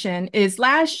invitation is,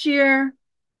 last year,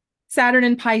 Saturn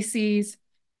in Pisces,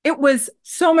 it was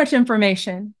so much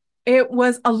information. It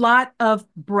was a lot of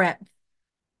breadth,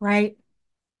 right?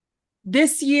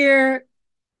 This year,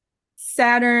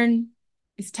 Saturn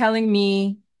is telling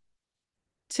me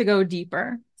to go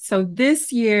deeper. So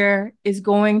this year is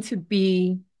going to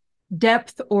be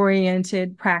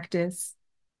depth-oriented practice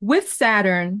with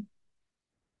Saturn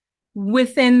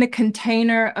within the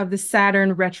container of the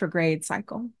Saturn retrograde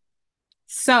cycle.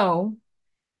 So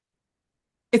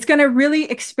it's going to really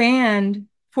expand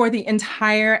for the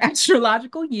entire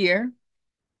astrological year,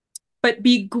 but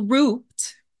be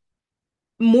grouped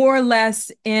more or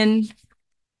less in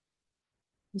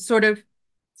sort of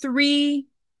three,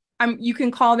 you can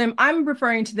call them, I'm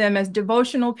referring to them as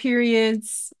devotional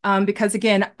periods, because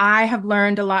again, I have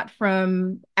learned a lot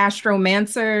from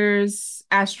astromancers,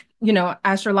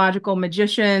 astrological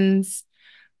magicians,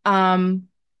 and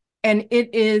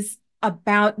it is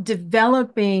about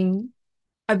developing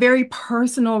a very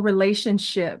personal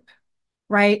relationship,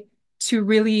 right? To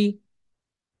really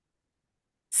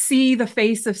see the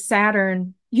face of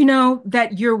Saturn,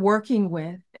 that you're working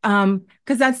with.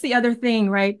 Because that's the other thing,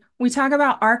 right? We talk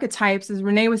about archetypes, as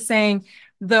Renee was saying,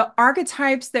 the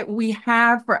archetypes that we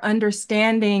have for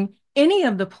understanding any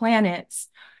of the planets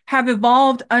have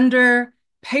evolved under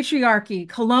patriarchy,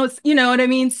 you know what I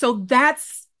mean? So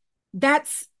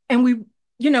and we,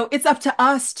 it's up to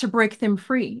us to break them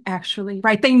free, actually,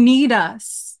 right? They need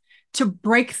us to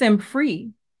break them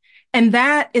free. And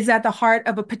that is at the heart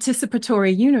of a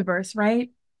participatory universe,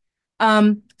 right?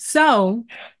 So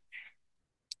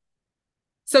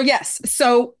yes,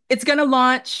 so it's going to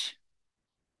launch,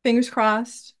 fingers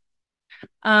crossed,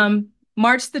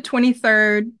 March the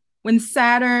 23rd, when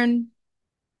Saturn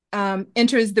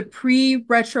enters the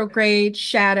pre-retrograde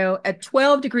shadow at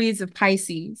 12 degrees of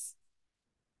Pisces.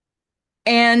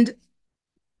 And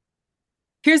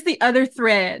here's the other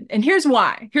thread, and here's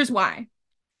why.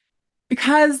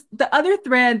 Because the other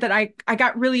thread that I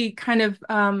got really kind of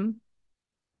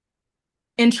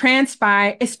entranced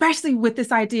by, especially with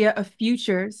this idea of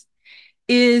futures,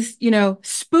 is,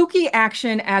 spooky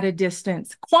action at a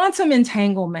distance, quantum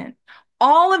entanglement.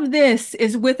 All of this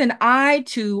is with an eye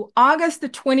to August the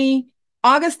 20th,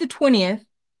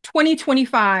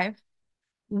 2025,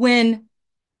 when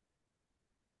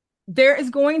there is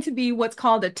going to be what's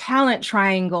called a talent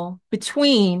triangle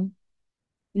between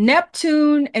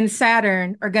Neptune and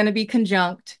Saturn are going to be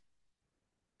conjunct,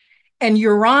 and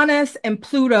Uranus and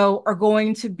Pluto are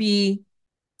going to be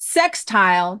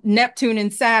sextile, Neptune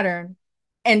and Saturn,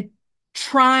 and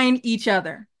trine each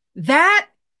other. That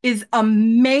is a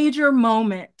major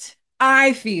moment,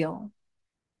 I feel,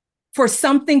 for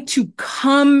something to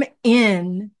come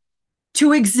in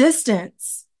to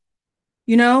existence.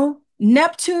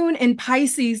 Neptune in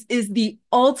Pisces is the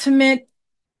ultimate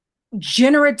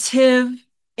generative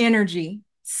energy.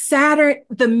 Saturn,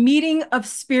 the meeting of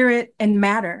spirit and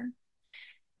matter,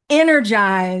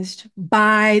 energized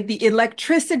by the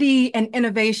electricity and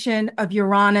innovation of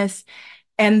Uranus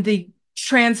and the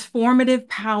transformative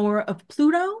power of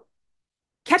Pluto.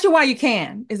 Catch it while you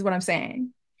can, is what I'm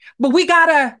saying. But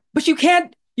you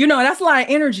can't, that's a lot of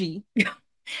energy.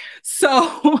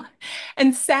 So,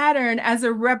 and Saturn as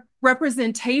a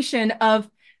representation of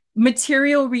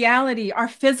material reality, our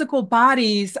physical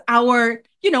bodies, our,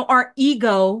 our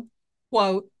ego,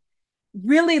 quote,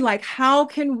 really like, how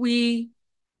can we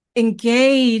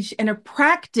engage in a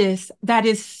practice that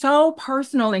is so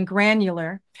personal and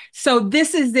granular? So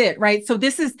this is it, right? So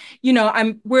this is,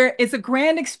 it's a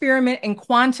grand experiment in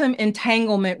quantum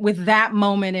entanglement with that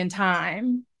moment in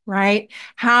time, right?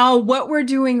 How what we're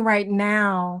doing right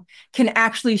now can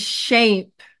actually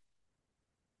shape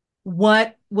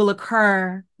what will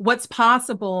occur, what's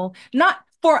possible, not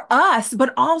for us,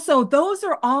 but also those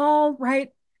are all, right?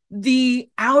 The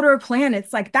outer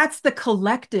planets, like that's the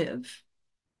collective.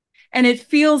 And it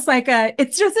feels like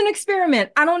it's just an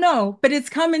experiment. I don't know, but it's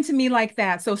coming to me like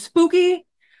that. So spooky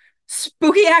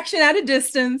action at a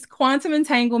distance, quantum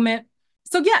entanglement.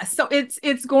 So yes, so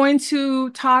it's going to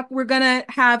talk, we're going to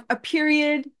have a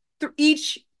period through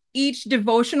each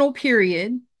devotional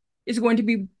period is going to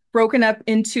be broken up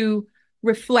into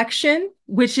reflection,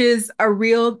 which is a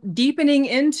real deepening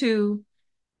into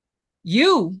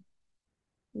you.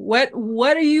 What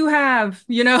do you have,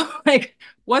 like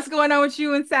what's going on with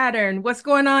you and Saturn? What's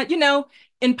going on,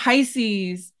 in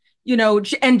Pisces,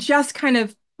 and just kind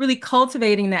of really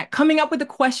cultivating that, coming up with a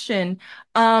question.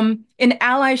 In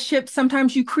allyship,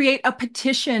 sometimes you create a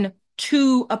petition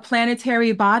to a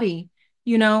planetary body,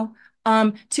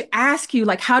 to ask you,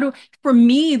 like, for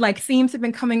me, like themes have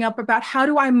been coming up about how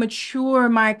do I mature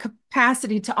my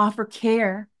capacity to offer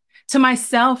care to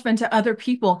myself and to other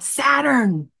people?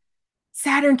 Saturn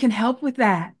can help with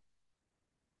that,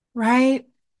 right?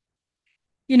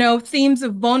 Themes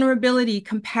of vulnerability,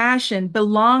 compassion,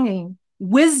 belonging,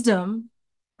 wisdom,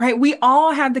 right? We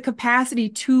all have the capacity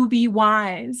to be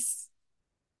wise,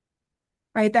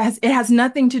 right? It has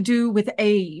nothing to do with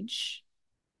age.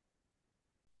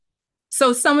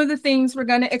 So some of the things we're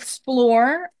going to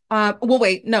explore, so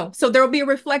there will be a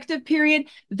reflective period.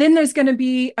 Then there's going to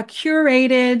be a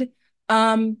curated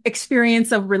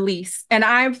experience of release. And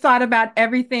I've thought about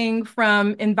everything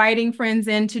from inviting friends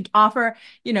in to offer,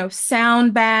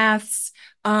 sound baths,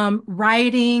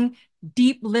 writing,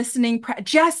 deep listening.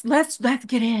 Just let's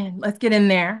get in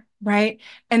there, right?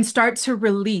 And start to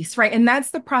release, right? And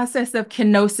that's the process of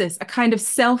kenosis, a kind of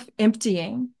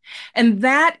self-emptying. And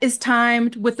that is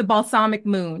timed with the balsamic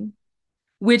moon,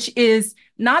 which is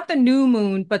not the new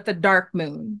moon, but the dark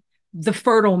moon, the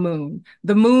fertile moon,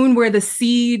 the moon where the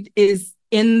seed is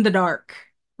in the dark,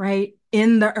 right?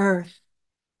 In the earth,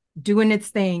 doing its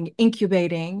thing,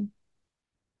 incubating,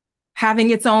 having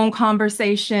its own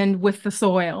conversation with the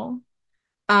soil.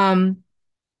 So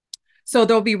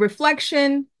there'll be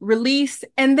reflection, release,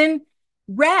 and then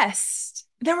rest.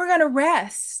 Then we're going to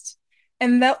rest.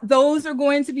 And those are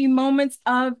going to be moments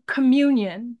of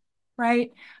communion,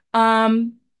 right?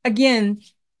 Again,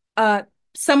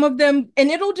 some of them, and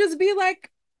it'll just be like,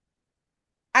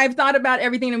 I've thought about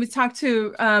everything, and we talked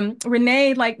to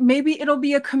Renee, like maybe it'll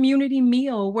be a community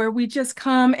meal where we just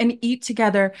come and eat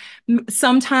together.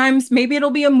 Sometimes maybe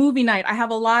it'll be a movie night. I have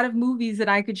a lot of movies that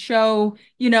I could show,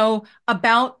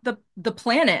 about the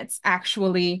planets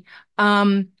actually.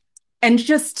 And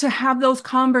just to have those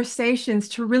conversations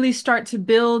to really start to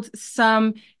build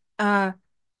some build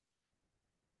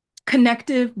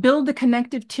the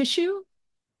connective tissue,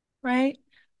 right,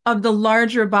 of the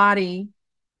larger body.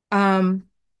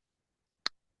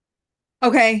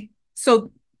 Okay,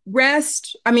 so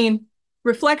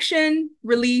reflection,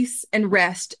 release, and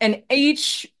rest. And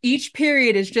each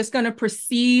period is just going to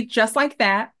proceed just like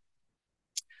that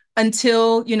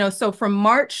until, so from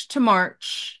March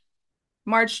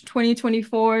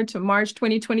 2024 to March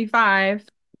 2025,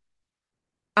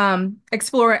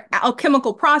 explore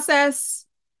alchemical process,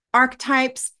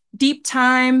 archetypes, deep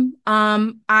time.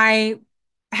 I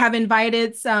have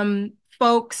invited some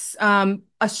folks,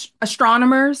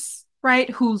 astronomers,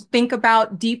 right, who think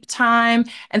about deep time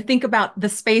and think about the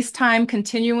space-time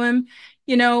continuum,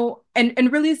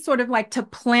 and really sort of like to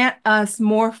plant us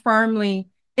more firmly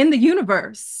in the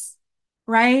universe,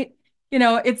 right?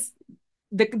 It's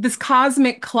this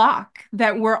cosmic clock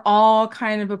that we're all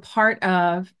kind of a part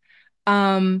of.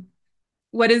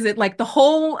 What is it, like the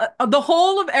whole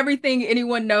of everything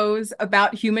anyone knows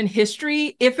about human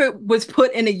history, if it was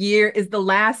put in a year, is the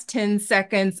last 10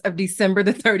 seconds of December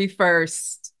the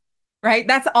 31st. Right?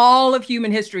 That's all of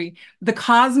human history. The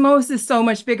cosmos is so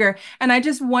much bigger. And I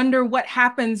just wonder what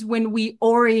happens when we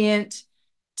orient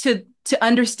to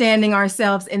understanding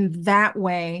ourselves in that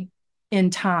way in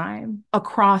time,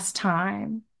 across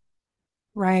time,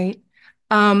 right?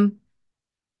 And,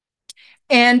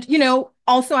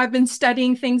 also I've been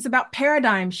studying things about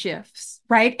paradigm shifts,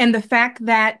 right? And the fact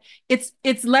that it's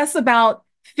less about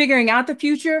figuring out the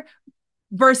future,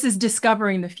 versus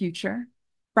discovering the future,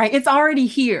 right? It's already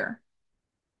here.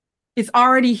 It's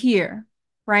already here,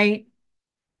 right?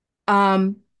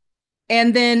 And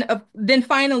then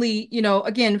finally,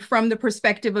 again, from the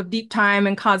perspective of deep time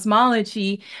and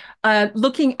cosmology,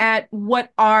 looking at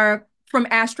what are from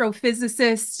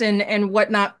astrophysicists and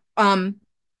whatnot,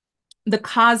 the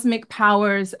cosmic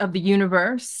powers of the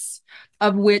universe,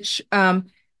 of which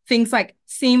things like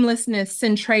seamlessness,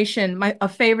 centration, a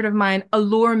favorite of mine,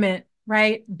 allurement,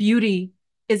 right? Beauty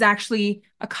is actually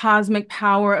a cosmic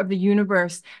power of the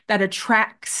universe that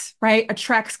attracts, right?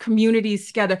 Attracts communities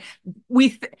together.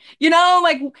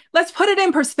 Like, let's put it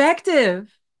in perspective,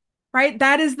 right?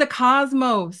 That is the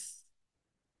cosmos.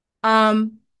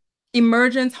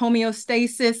 Emergence,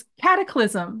 homeostasis,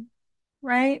 cataclysm,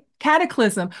 right?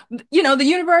 Cataclysm. The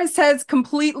universe has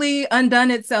completely undone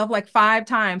itself like 5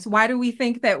 times. Why do we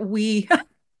think it's going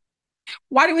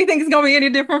to be any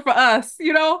different for us?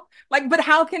 But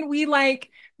how can we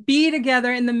be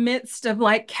together in the midst of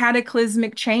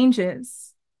cataclysmic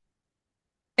changes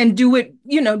and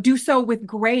do so with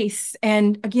grace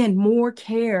and, again, more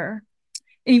care.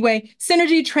 Anyway,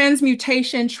 synergy,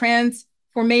 transmutation,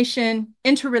 transformation,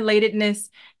 interrelatedness,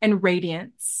 and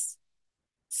radiance.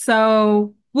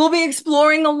 So we'll be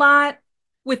exploring a lot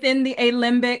within the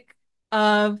alembic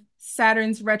of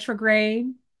Saturn's retrograde,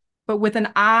 but with an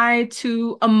eye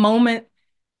to a moment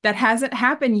that hasn't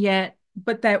happened yet,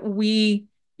 but that we,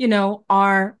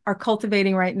 are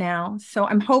cultivating right now. So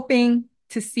I'm hoping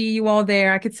to see you all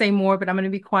there. I could say more, but I'm going to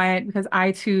be quiet because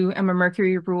I too am a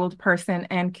Mercury ruled person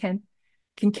and can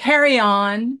carry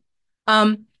on.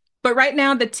 But right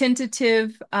now the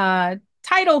tentative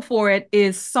title for it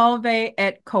is Solve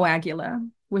et Coagula,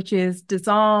 which is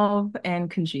dissolve and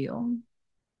congeal.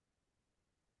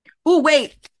 Oh,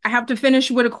 wait, I have to finish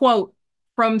with a quote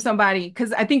from somebody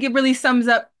because I think it really sums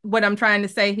up what I'm trying to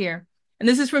say here. And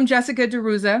this is from Jessica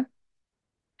DeRuza.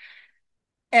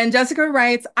 And Jessica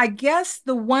writes, I guess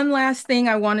the one last thing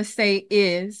I want to say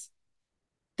is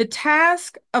the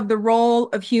task of the role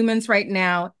of humans right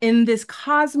now in this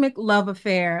cosmic love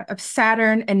affair of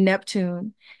Saturn and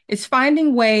Neptune is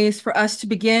finding ways for us to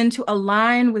begin to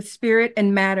align with spirit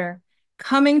and matter,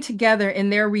 coming together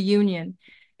in their reunion.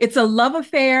 It's a love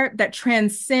affair that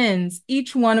transcends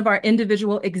each one of our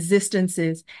individual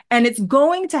existences, and it's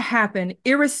going to happen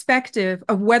irrespective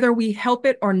of whether we help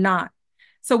it or not.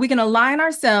 So we can align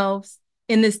ourselves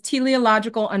in this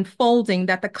teleological unfolding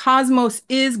that the cosmos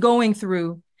is going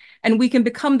through, and we can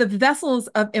become the vessels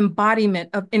of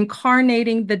embodiment, of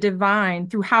incarnating the divine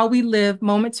through how we live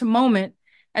moment to moment,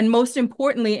 and most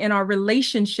importantly, in our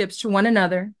relationships to one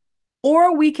another.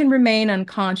 Or we can remain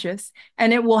unconscious,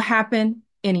 and it will happen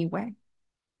anyway.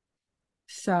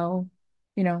 So,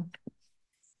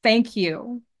 thank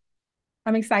you.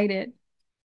 I'm excited.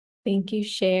 Thank you,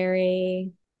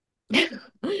 Sherry.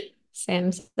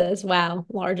 Sam says, wow,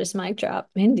 largest mic drop.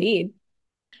 Indeed.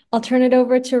 I'll turn it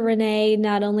over to Renee,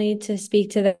 not only to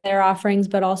speak to their offerings,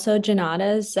 but also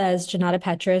Janata's, as Janata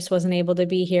Petrus wasn't able to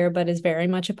be here, but is very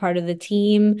much a part of the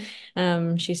team.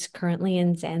 She's currently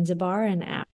in Zanzibar in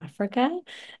Africa,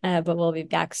 but we'll be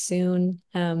back soon.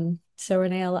 So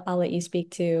Renee, I'll let you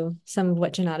speak to some of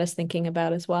what Janata's thinking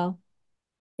about as well.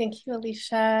 Thank you,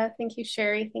 Alicia. Thank you,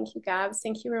 Sherry. Thank you, Gabs.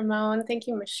 Thank you, Ramon. Thank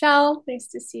you, Michelle. Nice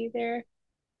to see you there.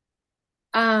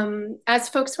 As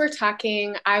folks were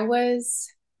talking, I was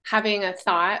having a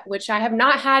thought, which I have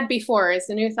not had before. It's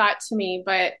a new thought to me,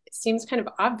 but it seems kind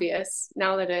of obvious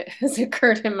now that it has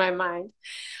occurred in my mind,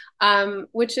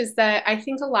 which is that I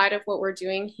think a lot of what we're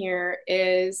doing here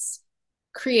is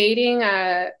creating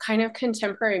a kind of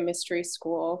contemporary mystery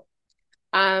school.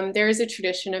 There is a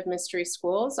tradition of mystery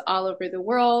schools all over the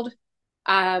world.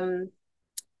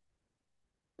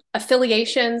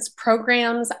 Affiliations,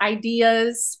 programs,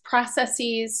 ideas,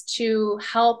 processes to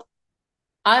help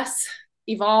us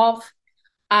evolve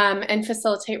and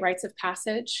facilitate rites of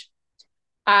passage.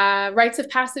 Rites of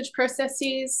passage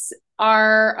processes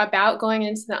are about going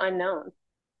into the unknown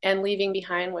and leaving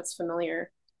behind what's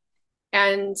familiar.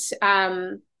 And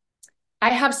I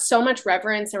have so much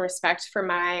reverence and respect for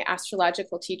my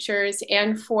astrological teachers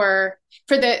and for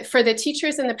the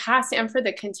teachers in the past and for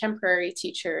the contemporary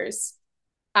teachers.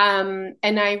 And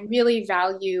I really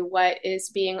value what is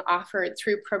being offered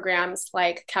through programs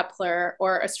like Kepler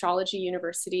or Astrology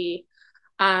University.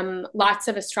 Lots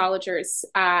of astrologers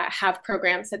have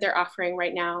programs that they're offering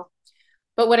right now.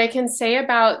 But what I can say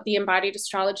about the embodied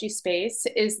astrology space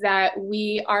is that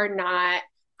we are not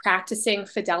practicing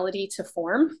fidelity to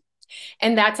form.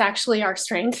 And that's actually our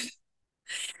strength.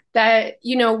 That,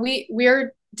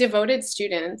 we're devoted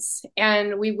students,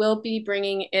 and we will be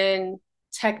bringing in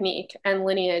technique and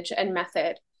lineage and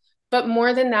method. But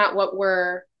more than that, what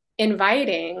we're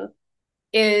inviting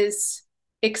is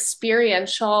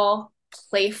experiential,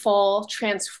 playful,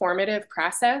 transformative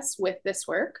process with this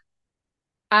work.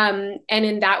 And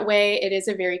in that way, it is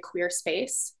a very queer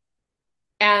space.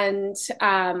 And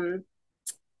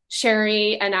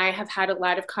Sherry and I have had a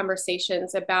lot of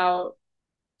conversations about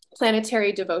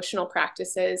planetary devotional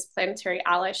practices, planetary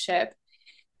allyship.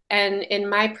 And in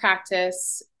my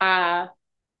practice,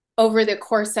 over the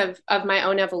course of my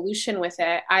own evolution with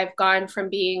it, I've gone from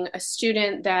being a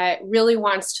student that really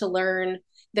wants to learn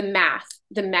the math,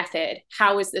 the method,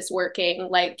 how is this working?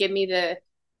 Like, give me the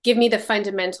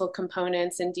fundamental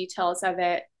components and details of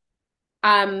it,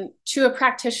 to a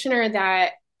practitioner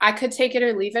that I could take it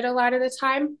or leave it a lot of the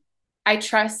time. I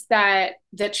trust that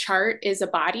the chart is a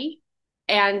body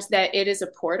and that it is a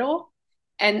portal,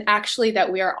 and actually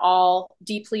that we are all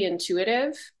deeply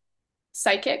intuitive,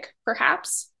 psychic,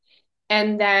 perhaps,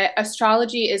 and that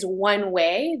astrology is one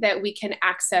way that we can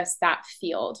access that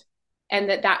field, and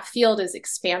that field is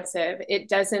expansive. It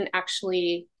doesn't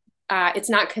actually, it's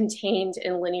not contained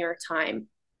in linear time.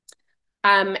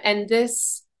 And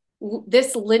this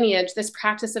lineage, this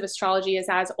practice of astrology is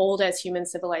as old as human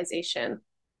civilization.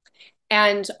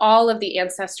 And all of the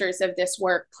ancestors of this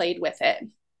work played with it.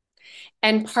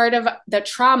 And part of the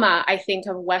trauma, I think,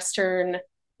 of Western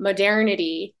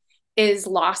modernity is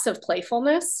loss of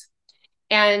playfulness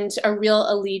and a real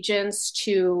allegiance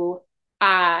to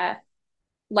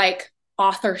like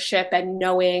authorship and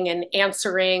knowing and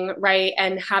answering, right?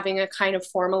 And having a kind of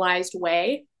formalized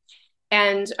way.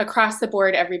 And across the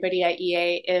board, everybody at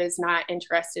EA is not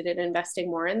interested in investing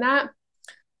more in that.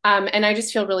 And I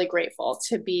just feel really grateful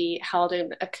to be held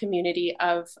in a community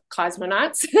of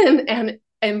cosmonauts and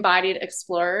embodied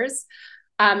explorers.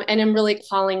 And I'm really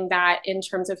calling that in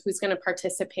terms of who's going to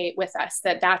participate with us,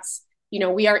 that's,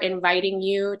 we are inviting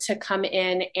you to come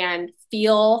in and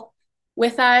feel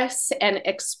with us and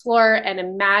explore and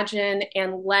imagine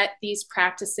and let these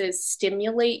practices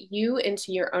stimulate you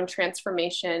into your own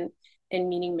transformation and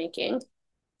meaning making.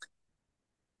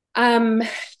 And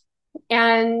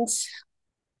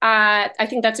I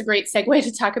think that's a great segue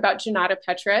to talk about Junauda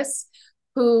Petrus,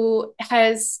 who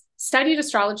has studied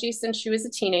astrology since she was a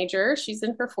teenager. She's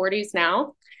in her 40s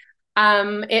now.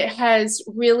 It has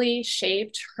really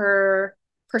shaped her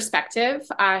perspective.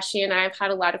 She and I have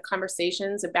had a lot of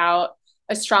conversations about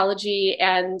astrology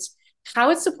and how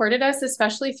it supported us,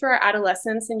 especially through our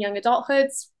adolescence and young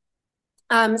adulthoods.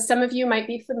 Some of you might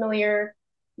be familiar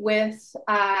with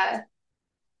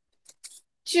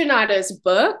Junauda's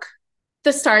book,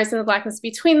 The Stars and the Blackness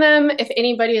Between Them. If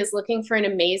anybody is looking for an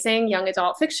amazing young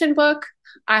adult fiction book,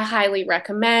 I highly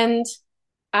recommend.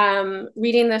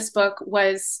 Reading this book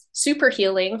was super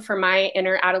healing for my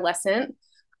inner adolescent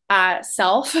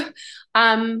self.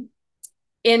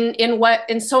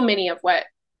 In so many of what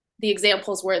the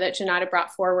examples were that Junauda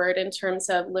brought forward in terms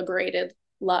of liberated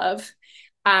love,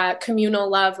 communal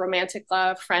love, romantic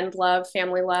love, friend love,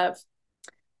 family love.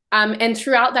 And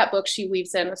throughout that book, she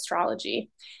weaves in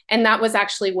astrology. And that was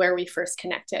actually where we first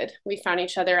connected. We found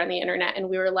each other on the internet and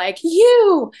we were like,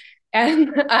 you!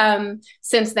 And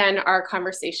since then, our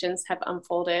conversations have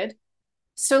unfolded.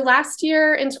 So last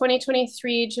year in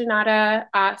 2023, Junauda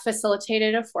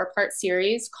facilitated a 4-part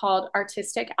series called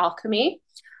Artistic Alchemy.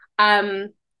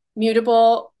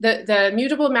 Mutable, the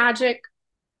mutable magic,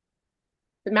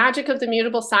 the magic of the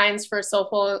mutable signs for a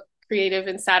soulful, creative,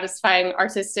 and satisfying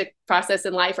artistic process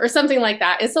in life, or something like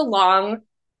that. It's a long,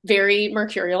 very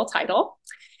mercurial title.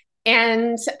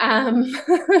 And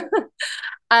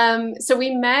so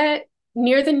we met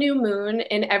near the new moon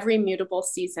in every mutable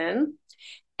season.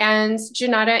 And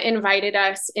Junauda invited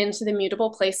us into the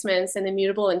mutable placements and the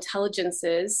mutable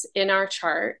intelligences in our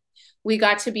chart. We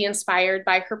got to be inspired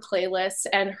by her playlists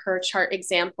and her chart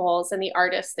examples and the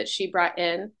artists that she brought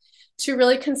in to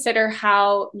really consider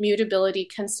how mutability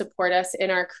can support us in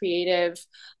our creative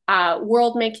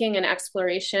world making and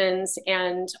explorations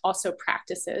and also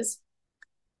practices.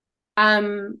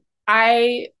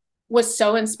 I was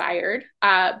so inspired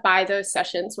by those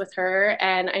sessions with her.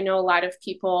 And I know a lot of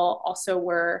people also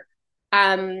were.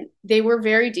 They were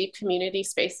very deep community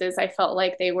spaces. I felt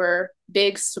like they were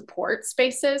big support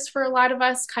spaces for a lot of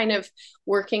us, kind of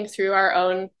working through our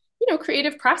own,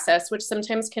 creative process, which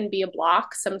sometimes can be a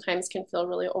block, sometimes can feel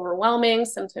really overwhelming,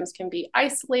 sometimes can be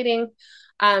isolating.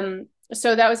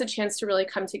 So that was a chance to really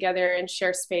come together and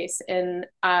share space in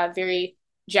very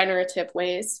generative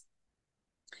ways.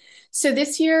 So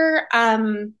this year,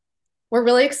 we're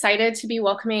really excited to be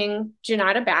welcoming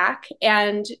Junauda back,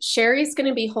 and Sherry's going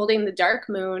to be holding the dark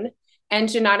moon and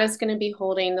Junauda's going to be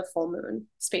holding the full moon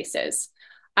spaces.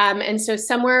 And so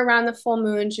somewhere around the full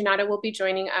moon, Junata will be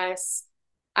joining us.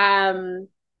 And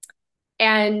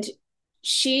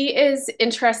she is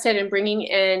interested in bringing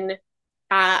in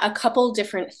a couple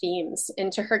different themes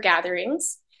into her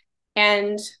gatherings.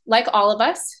 And like all of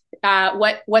us,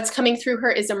 what's coming through her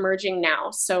is emerging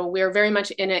now. So we're very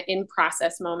much in an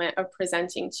in-process moment of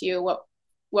presenting to you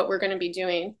what we're going to be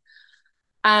doing,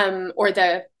 or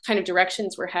the kind of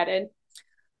directions we're headed.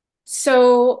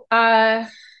 So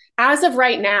as of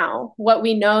right now, what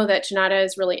we know that Janata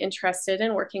is really interested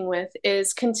in working with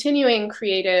is continuing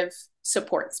creative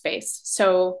support space.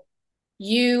 So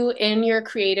you in your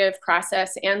creative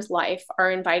process and life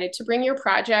are invited to bring your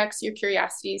projects, your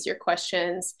curiosities, your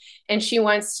questions, and she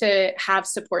wants to have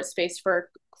support space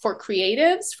for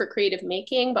creatives, for creative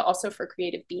making, but also for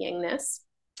creative beingness.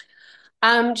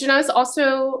 Janata's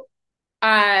also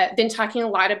been talking a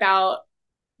lot about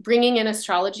bringing in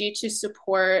astrology to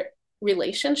support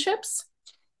relationships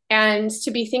and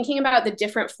to be thinking about the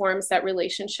different forms that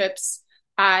relationships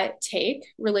take: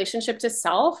 relationship to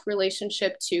self,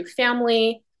 relationship to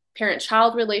family,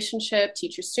 parent-child relationship,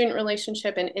 teacher-student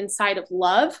relationship, and inside of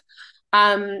love,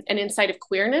 and inside of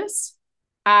queerness.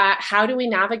 How do we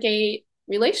navigate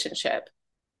relationship?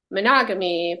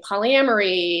 Monogamy,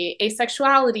 polyamory,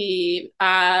 asexuality,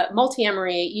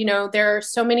 multiamory. You know, there are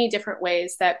so many different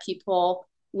ways that people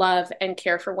love and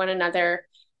care for one another,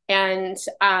 and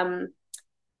are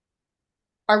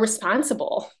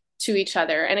responsible to each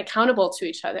other and accountable to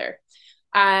each other.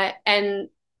 And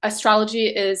astrology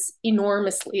is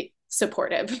enormously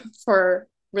supportive for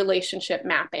relationship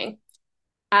mapping.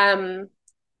 And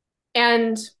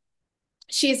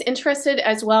she's interested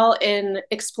as well in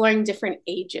exploring different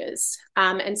ages.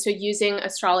 And so using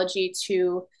astrology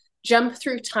to jump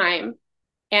through time,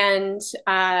 and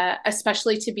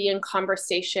especially to be in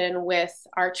conversation with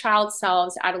our child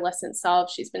selves, adolescent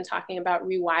selves. She's been talking about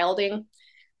rewilding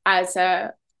as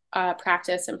a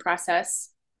practice and process.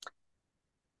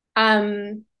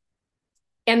 And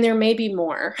there may be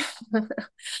more.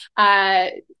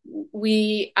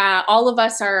 We all of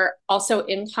us are also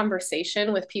in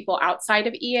conversation with people outside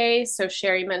of EA. So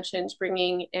Sherry mentioned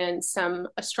bringing in some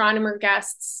astronomer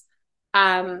guests.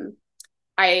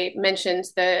 I mentioned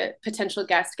the potential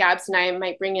guest Gabs and I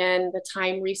might bring in the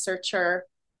time researcher.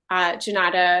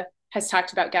 Janata has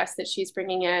talked about guests that she's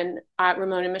bringing in.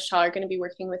 Ramon and Michelle are going to be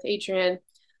working with Adrian.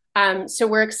 So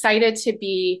we're excited to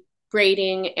be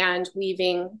braiding and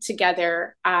weaving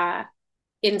together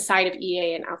inside of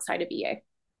EA and outside of EA.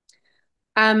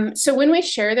 So when we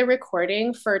share the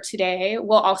recording for today,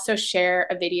 we'll also share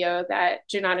a video that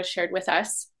Janata shared with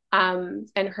us, and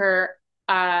her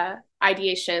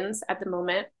ideations at the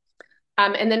moment.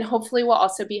 And then hopefully we'll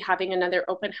also be having another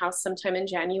open house sometime in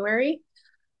January.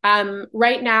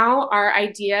 Right now, our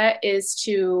idea is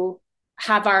to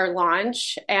have our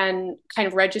launch and kind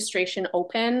of registration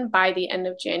open by the end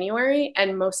of January,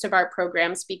 and most of the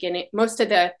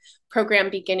program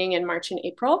beginning in March and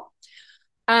April.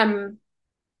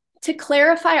 To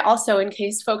clarify also, in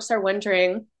case folks are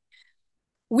wondering,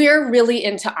 we're really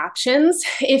into options.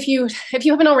 If you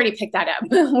haven't already picked that up,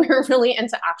 we're really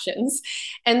into options.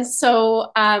 And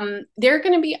so there are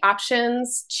going to be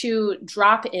options to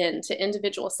drop into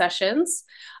individual sessions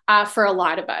for a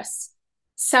lot of us.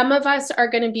 Some of us are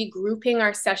going to be grouping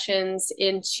our sessions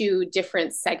into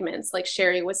different segments, like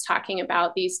Sherry was talking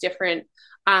about, these different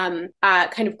kind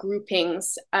of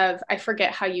groupings of, I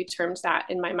forget how you termed that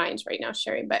in my mind right now,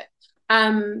 Sherry, but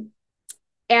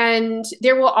and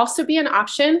there will also be an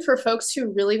option for folks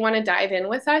who really want to dive in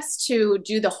with us to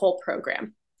do the whole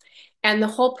program. And the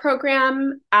whole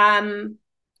program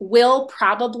will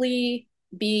probably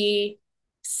be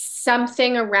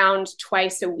something around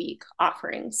twice a week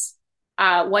offerings,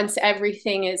 once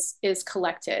everything is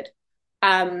collected.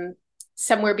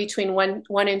 Somewhere between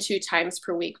one and 2 times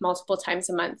per week, multiple times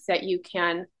a month, that you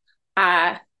can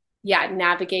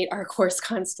navigate our course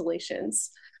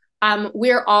constellations.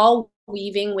 We're all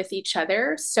weaving with each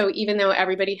other. So even though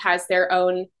everybody has their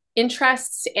own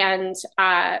interests and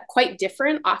quite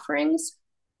different offerings,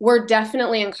 we're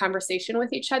definitely in conversation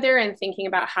with each other and thinking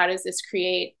about how does this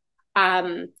create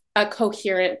a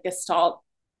coherent gestalt.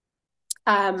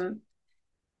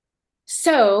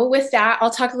 So with that,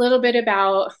 I'll talk a little bit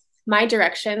about my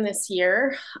direction this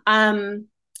year. I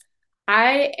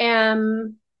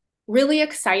am really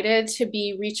excited to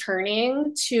be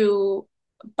returning to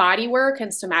body work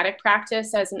and somatic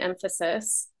practice as an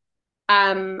emphasis.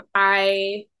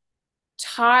 I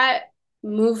taught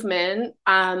movement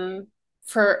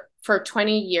for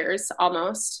 20 years,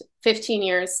 almost 15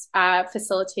 years,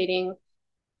 facilitating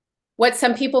what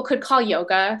some people could call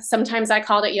yoga. Sometimes I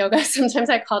called it yoga, sometimes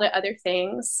I called it other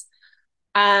things.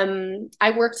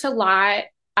 I worked a lot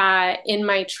in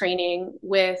my training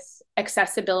with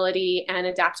accessibility and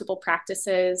adaptable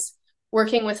practices,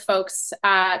 working with folks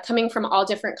coming from all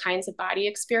different kinds of body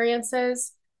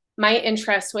experiences. My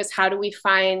interest was, how do we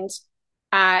find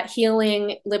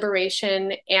healing,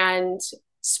 liberation, and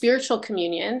spiritual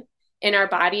communion in our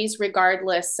bodies,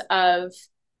 regardless of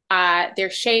their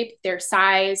shape, their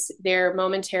size, their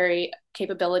momentary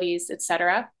capabilities,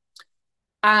 etc.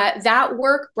 That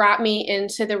work brought me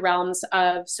into the realms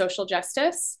of social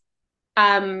justice.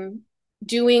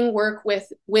 Doing work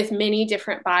with many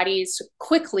different bodies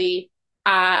quickly,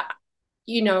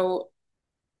 you know,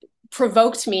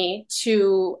 provoked me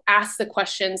to ask the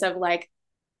questions of like,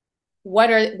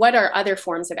 what are other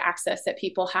forms of access that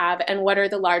people have, and what are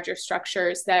the larger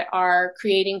structures that are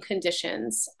creating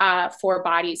conditions for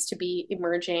bodies to be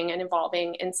emerging and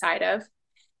evolving inside of.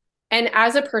 And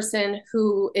as a person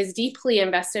who is deeply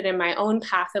invested in my own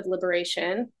path of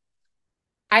liberation,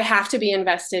 I have to be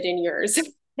invested in yours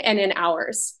and in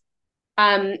ours.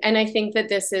 And I think that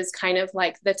this is kind of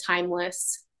like the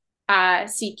timeless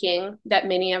seeking that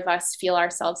many of us feel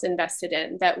ourselves invested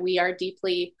in, that we are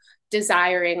deeply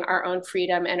desiring our own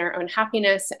freedom and our own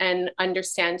happiness, and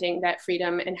understanding that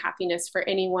freedom and happiness for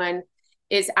anyone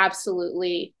is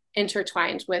absolutely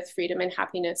intertwined with freedom and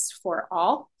happiness for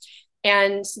all.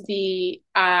 And the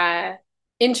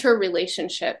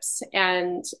interrelationships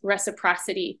and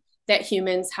reciprocity that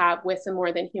humans have with the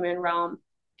more than human realm,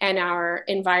 and our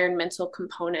environmental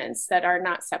components that are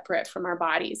not separate from our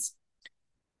bodies.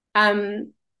 Now,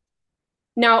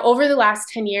 over the last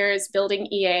 10 years building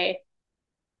EA,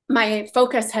 my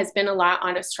focus has been a lot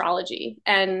on astrology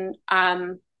and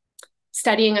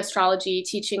studying astrology,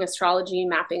 teaching astrology,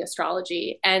 mapping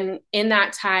astrology. And in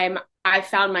that time, I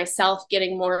found myself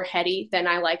getting more heady than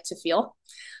I like to feel.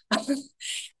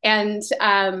 And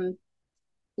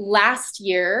last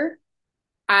year,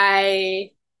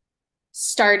 I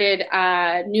started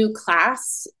a new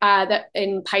class that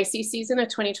in Pisces season of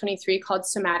 2023 called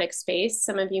Somatic Space.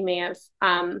 Some of you may have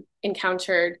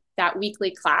encountered that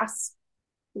weekly class,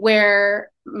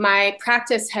 where my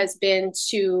practice has been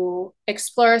to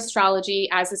explore astrology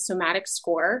as a somatic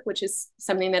score, which is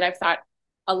something that I've thought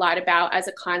a lot about as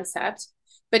a concept,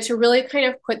 but to really kind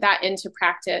of put that into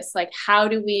practice. Like, how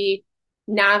do we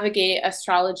navigate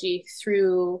astrology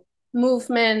through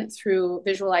movement, through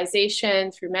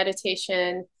visualization, through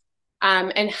meditation,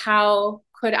 and how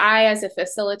could I, as a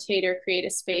facilitator, create a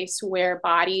space where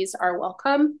bodies are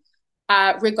welcome,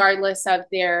 regardless of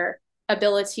their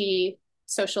ability,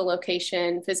 social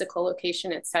location, physical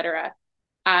location, etc.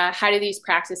 How do these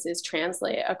practices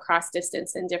translate across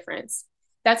distance and difference?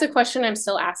 That's a question I'm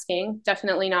still asking.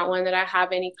 Definitely not one that I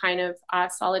have any kind of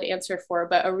solid answer for,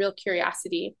 but a real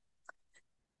curiosity.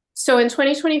 So in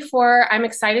 2024, I'm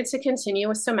excited to continue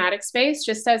with Somatic Space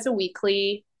just as a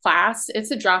weekly class.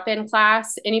 It's a drop-in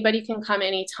class. Anybody can come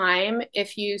anytime.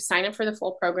 If you sign up for the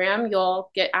full program, you'll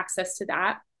get access to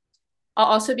that. I'll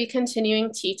also be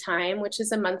continuing Tea Time, which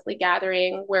is a monthly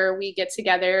gathering where we get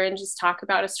together and just talk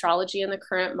about astrology in the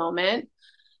current moment.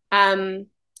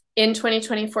 In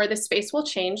 2024, the space will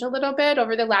change a little bit.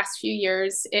 Over the last few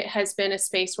years, it has been a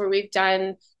space where we've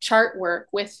done chart work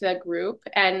with the group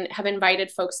and have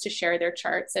invited folks to share their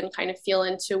charts and kind of feel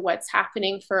into what's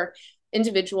happening for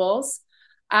individuals.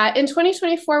 In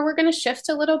 2024, we're going to shift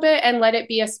a little bit and let it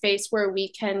be a space where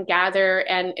we can gather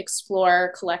and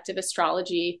explore collective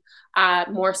astrology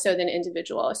more so than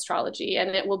individual astrology. And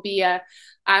it will be a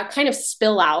kind of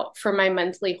spill out for my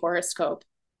monthly horoscope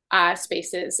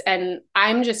spaces. And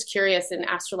I'm just curious in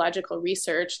astrological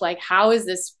research, like, how is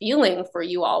this feeling for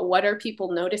you all? What are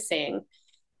people noticing?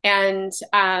 And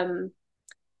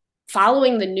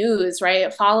following the news,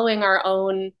 right? Following our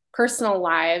own personal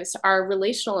lives, our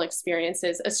relational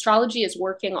experiences, astrology is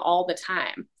working all the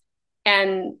time.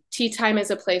 And Tea Time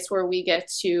is a place where we get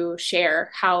to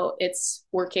share how it's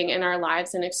working in our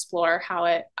lives and explore how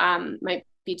it might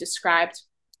be described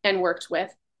and worked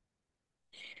with.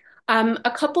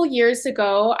 A couple years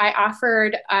ago, I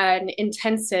offered an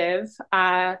intensive,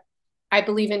 I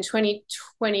believe in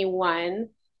 2021,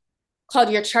 called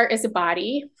Your Chart is a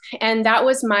Body. And that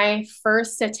was my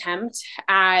first attempt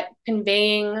at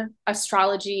conveying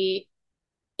astrology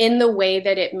in the way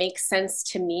that it makes sense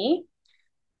to me.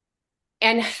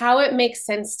 And how it makes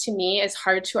sense to me is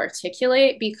hard to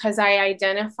articulate because I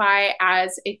identify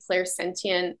as a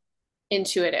clairsentient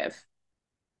intuitive.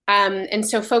 And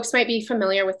so folks might be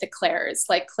familiar with the clairs,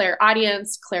 like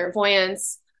clairaudience,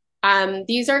 clairvoyance.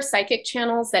 These are psychic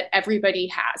channels that everybody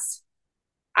has.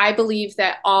 I believe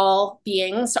that all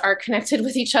beings are connected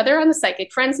with each other on the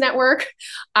Psychic Friends Network.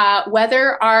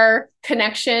 Whether our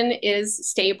connection is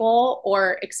stable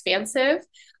or expansive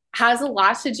has a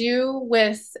lot to do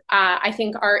with, I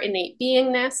think, our innate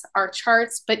beingness, our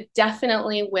charts, but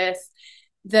definitely with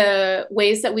the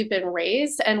ways that we've been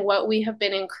raised and what we have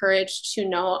been encouraged to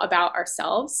know about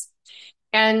ourselves.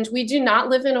 And we do not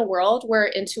live in a world where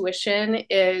intuition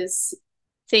is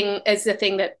the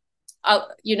thing that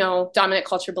dominant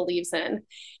culture believes in.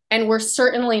 And we're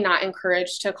certainly not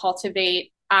encouraged to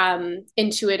cultivate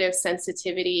intuitive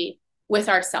sensitivity with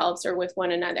ourselves or with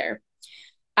one another.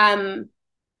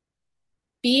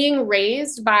 Being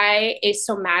raised by a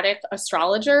somatic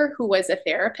astrologer who was a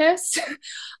therapist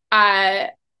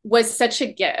was such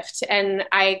a gift. And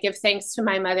I give thanks to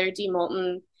my mother, Dee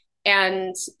Moulton,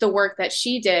 and the work that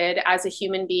she did as a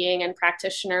human being and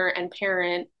practitioner and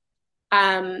parent,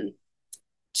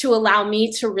 to allow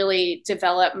me to really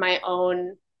develop my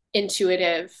own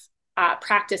intuitive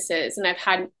practices. And I've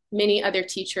had many other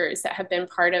teachers that have been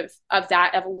part of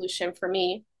that evolution for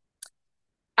me.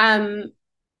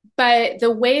 But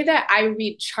the way that I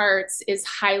read charts is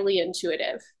highly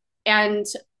intuitive. And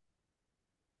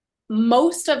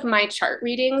most of my chart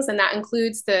readings, and that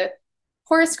includes the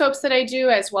horoscopes that I do,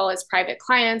 as well as private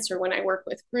clients or when I work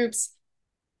with groups,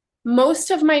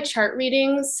 most of my chart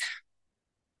readings,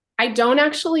 I don't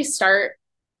actually start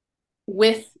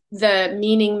with the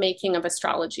meaning making of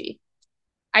astrology.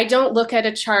 I don't look at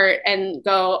a chart and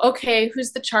go, okay,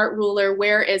 who's the chart ruler?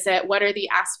 Where is it? What are the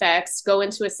aspects? Go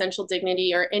into essential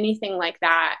dignity or anything like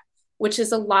that, which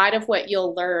is a lot of what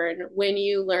you'll learn when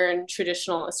you learn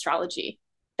traditional astrology.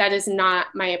 That is not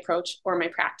my approach or my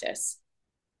practice.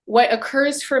 What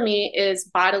occurs for me is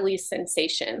bodily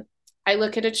sensation. I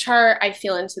look at a chart, I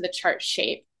feel into the chart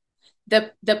shape.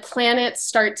 The planets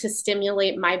start to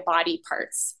stimulate my body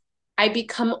parts. I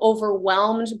become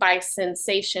overwhelmed by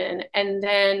sensation, and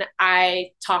then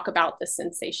I talk about the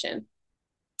sensation.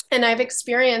 And I've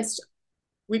experienced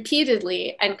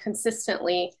repeatedly and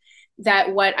consistently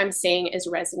that what I'm saying is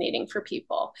resonating for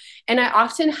people. And I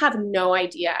often have no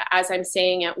idea as I'm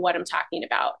saying it what I'm talking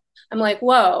about. I'm like,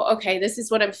 whoa, okay, this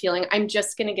is what I'm feeling. I'm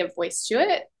just going to give voice to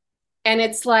it. And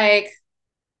it's like,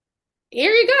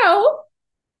 here you go.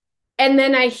 And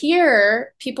then I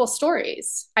hear people's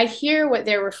stories. I hear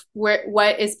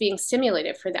what is being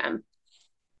stimulated for them.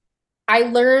 I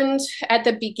learned at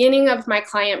the beginning of my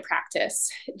client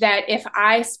practice that if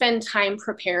I spend time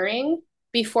preparing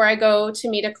before I go to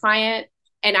meet a client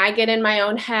and I get in my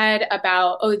own head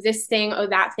about, oh, this thing, oh,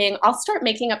 that thing, I'll start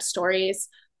making up stories.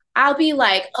 I'll be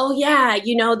like, oh yeah,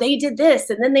 they did this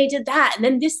and then they did that and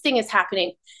then this thing is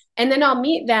happening. And then I'll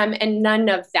meet them and none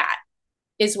of that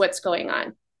is what's going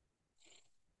on.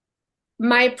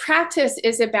 My practice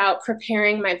is about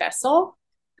preparing my vessel.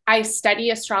 I study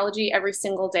astrology every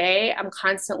single day. I'm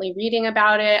constantly reading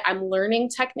about it. I'm learning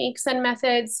techniques and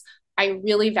methods. I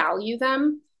really value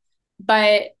them.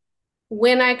 But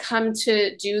when I come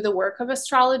to do the work of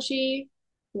astrology,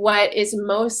 what is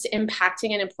most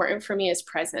impacting and important for me is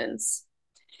presence.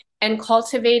 And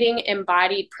cultivating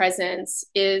embodied presence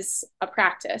is a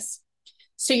practice.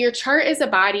 So your chart as a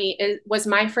body was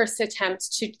my first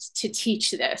attempt to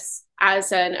teach this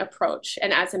as an approach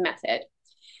and as a method.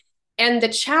 And the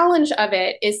challenge of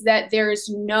it is that there's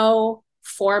no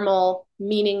formal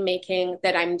meaning making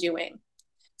that I'm doing.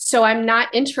 So I'm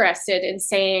not interested in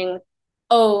saying,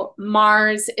 oh,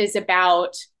 Mars is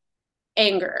about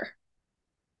anger.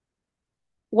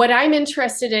 What I'm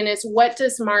interested in is what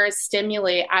does Mars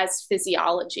stimulate as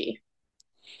physiology?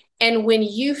 And when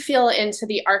you feel into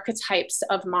the archetypes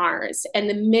of Mars and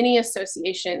the many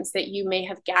associations that you may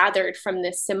have gathered from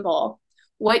this symbol,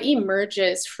 what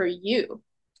emerges for you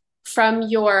from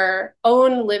your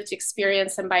own lived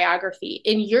experience and biography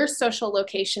in your social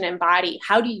location and body?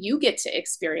 How do you get to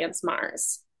experience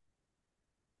Mars?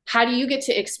 How do you get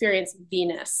to experience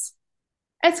Venus?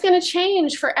 It's going to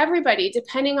change for everybody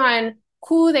depending on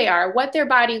who they are, what their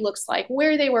body looks like,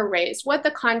 where they were raised, what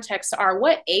the contexts are,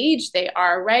 what age they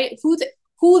are, right?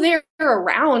 Who they're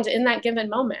around in that given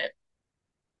moment.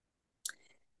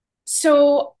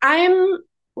 So I'm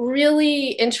really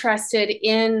interested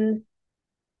in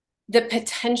the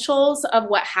potentials of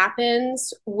what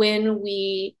happens when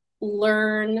we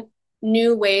learn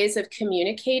new ways of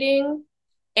communicating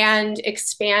and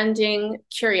expanding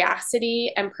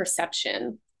curiosity and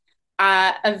perception.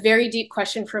 A very deep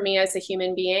question for me as a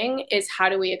human being is how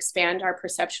do we expand our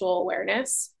perceptual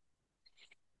awareness?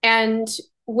 And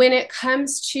when it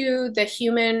comes to the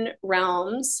human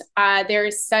realms, there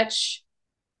is such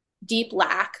deep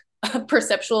lack of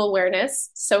perceptual awareness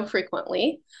so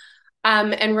frequently.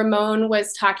 And Ramon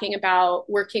was talking about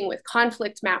working with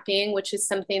conflict mapping, which is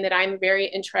something that I'm very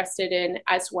interested in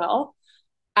as well.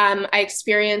 I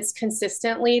experience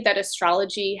consistently that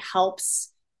astrology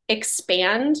helps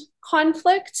expand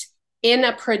conflict in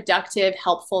a productive,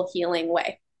 helpful, healing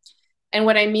way. And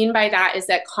what I mean by that is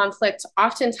that conflict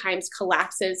oftentimes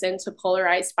collapses into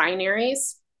polarized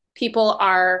binaries. People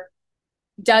are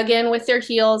dug in with their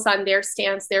heels on their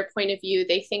stance, their point of view.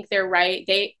 They think they're right.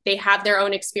 They have their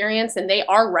own experience and they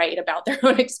are right about their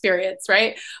own experience,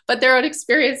 right? But their own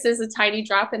experience is a tiny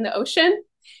drop in the ocean.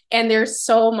 And there's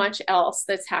so much else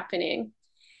that's happening.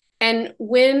 And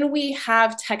when we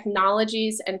have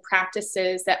technologies and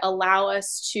practices that allow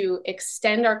us to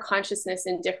extend our consciousness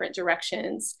in different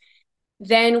directions,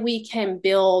 then we can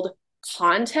build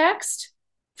context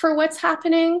for what's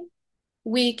happening.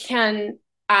 We can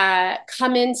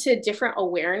come into different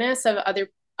awareness of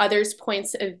others'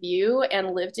 points of view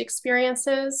and lived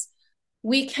experiences.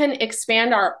 We can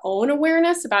expand our own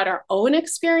awareness about our own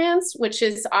experience, which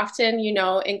is often,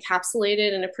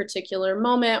 encapsulated in a particular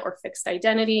moment or fixed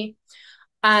identity.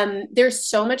 There's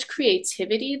so much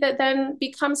creativity that then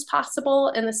becomes possible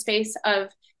in the space of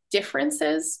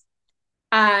differences.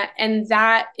 And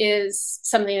that is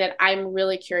something that I'm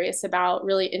really curious about,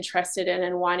 really interested in,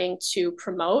 and wanting to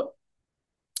promote.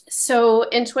 So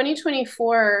in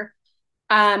 2024,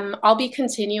 I'll be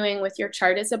continuing with Your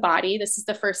Chart as a Body. This is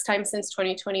the first time since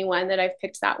 2021 that I've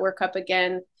picked that work up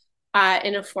again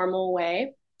in a formal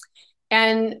way.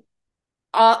 And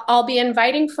I'll be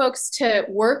inviting folks to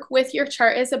work with Your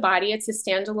Chart as a Body. It's a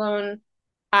standalone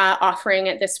offering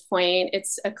at this point.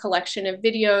 It's a collection of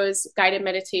videos, guided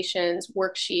meditations,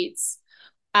 worksheets.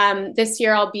 This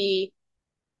year, I'll be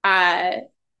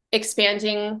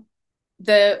expanding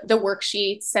the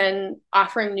worksheets and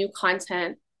offering new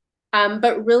content,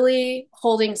 but really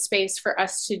holding space for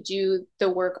us to do the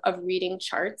work of reading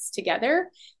charts together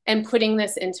and putting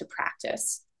this into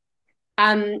practice.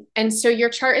 And so Your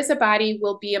Chart as a Body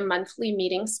will be a monthly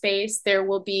meeting space. There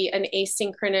will be an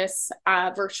asynchronous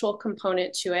virtual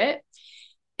component to it.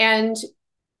 And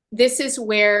this is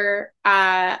where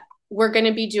we're going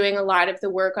to be doing a lot of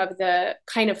the work of the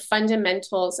kind of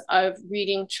fundamentals of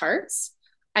reading charts.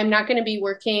 I'm not going to be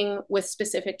working with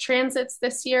specific transits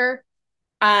this year.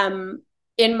 In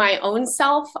my own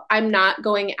self, I'm not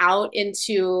going out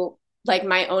into like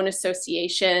my own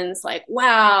associations, like,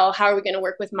 wow, how are we going to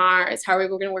work with Mars? How are we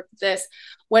going to work with this?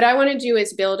 What I want to do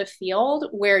is build a field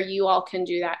where you all can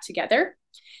do that together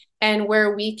and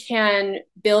where we can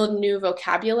build new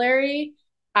vocabulary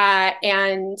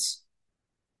and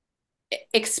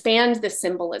expand the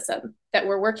symbolism that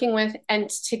we're working with, and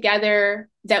together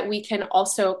that we can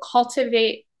also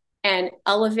cultivate and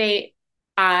elevate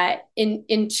in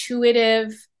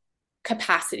intuitive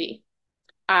capacity,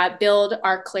 build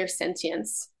our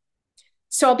clairsentience.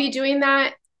 So I'll be doing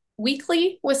that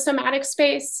weekly with Somatic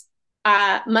Space,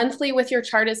 monthly with Your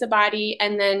Chart as a Body,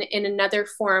 and then in another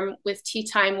form with Tea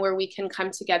Time, where we can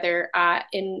come together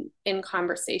in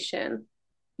conversation.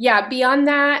 Yeah, beyond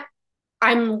that,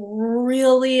 I'm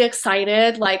really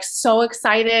excited, like so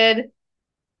excited.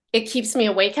 It keeps me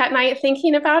awake at night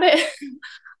thinking about it,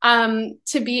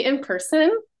 to be in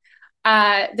person.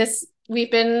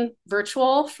 We've been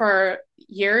virtual for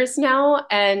years now,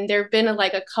 and there have been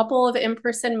like a couple of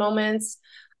in-person moments.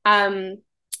 In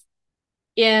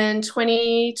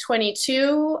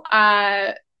 2022,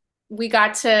 we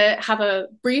got to have a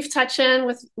brief touch-in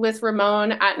with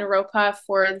Ramon at Naropa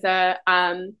for the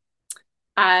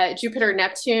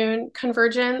Jupiter-Neptune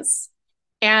convergence.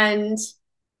 And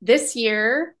this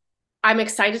year, I'm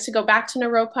excited to go back to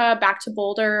Naropa, back to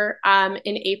Boulder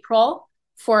in April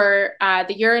for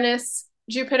the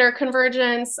Uranus-Jupiter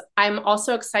convergence. I'm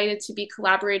also excited to be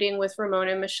collaborating with Ramon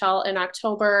and Michelle in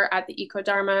October at the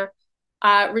Eco-Dharma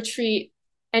retreat.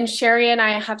 And Sherry and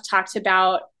I have talked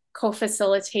about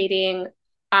co-facilitating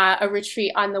a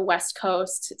retreat on the West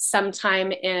Coast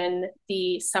sometime in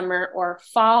the summer or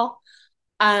fall.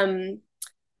 And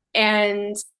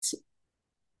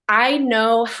I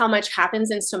know how much happens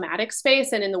in Somatic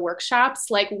Space and in the workshops.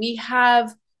 Like, we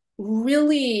have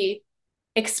really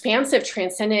expansive,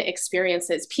 transcendent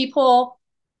experiences. People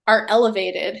are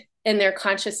elevated in their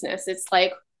consciousness. It's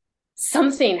like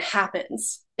something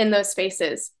happens in those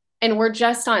spaces, and we're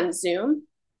just on Zoom.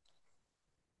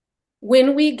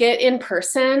 When we get in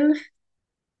person,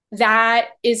 that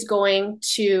is going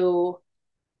to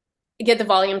get the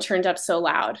volume turned up so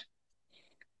loud.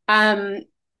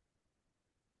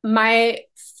 My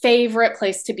favorite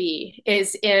place to be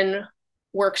is in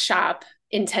workshop,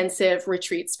 intensive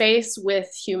retreat space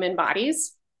with human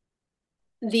bodies.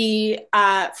 The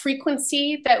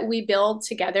frequency that we build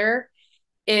together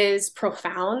is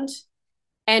profound.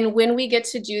 And when we get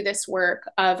to do this work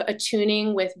of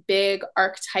attuning with big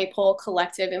archetypal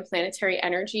collective and planetary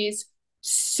energies,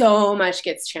 so much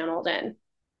gets channeled in.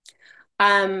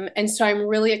 And so I'm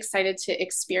really excited to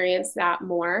experience that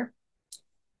more.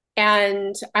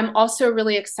 And I'm also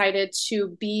really excited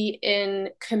to be in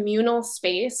communal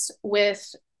space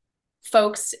with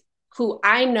folks who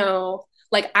I know,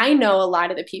 like I know a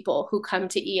lot of the people who come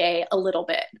to EA a little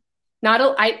bit. Not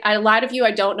a lot of you,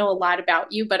 I don't know a lot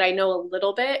about you, but I know a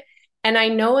little bit. And I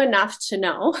know enough to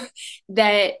know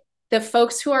that the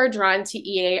folks who are drawn to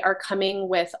EA are coming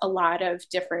with a lot of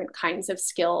different kinds of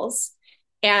skills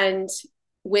and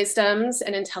wisdoms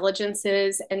and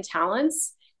intelligences and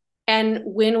talents. And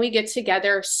when we get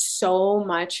together, so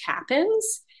much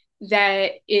happens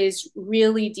that is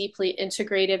really deeply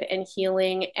integrative and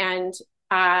healing and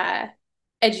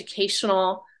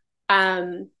educational.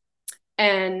 And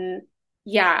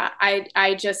yeah,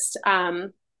 I just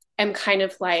am kind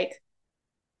of like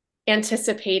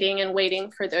anticipating and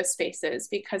waiting for those spaces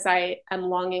because I am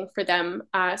longing for them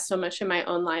so much in my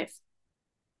own life.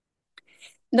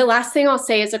 The last thing I'll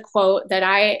say is a quote that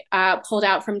I pulled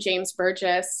out from James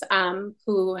Burgess,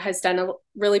 who has done a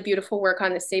really beautiful work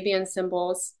on the Sabian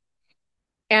symbols.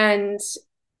 And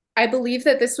I believe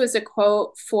that this was a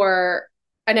quote for,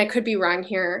 and I could be wrong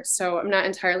here, so I'm not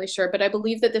entirely sure, but I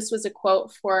believe that this was a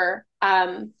quote for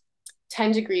 10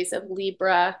 degrees of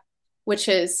Libra, which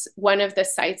is one of the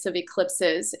sites of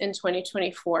eclipses in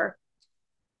 2024.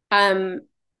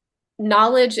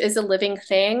 Knowledge is a living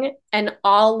thing, and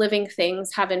all living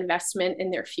things have investment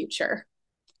in their future.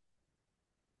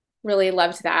 Really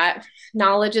loved that.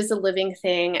 Knowledge is a living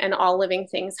thing, and all living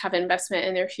things have investment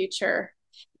in their future.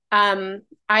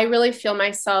 I really feel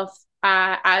myself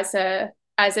as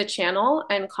a channel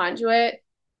and conduit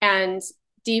and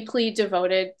deeply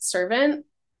devoted servant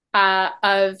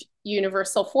of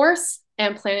universal force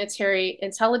and planetary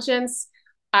intelligence.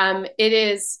 It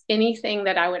is anything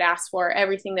that I would ask for,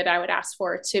 everything that I would ask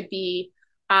for to be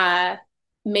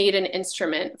made an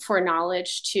instrument for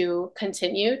knowledge to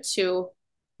continue to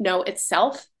know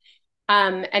itself.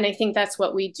 And I think that's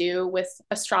what we do with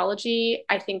astrology.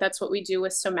 I think that's what we do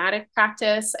with somatic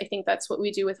practice. I think that's what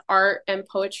we do with art and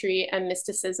poetry and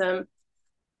mysticism.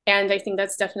 And I think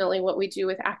that's definitely what we do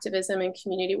with activism and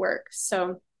community work.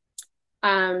 So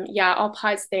yeah, I'll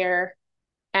pause there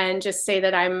and just say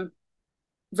that I'm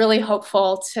really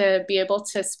hopeful to be able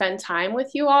to spend time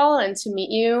with you all and to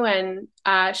meet you and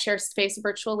share space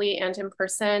virtually and in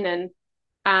person.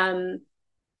 And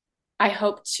I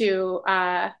hope to,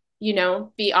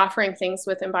 be offering things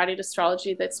with embodied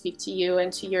astrology that speak to you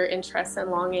and to your interests and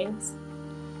longings.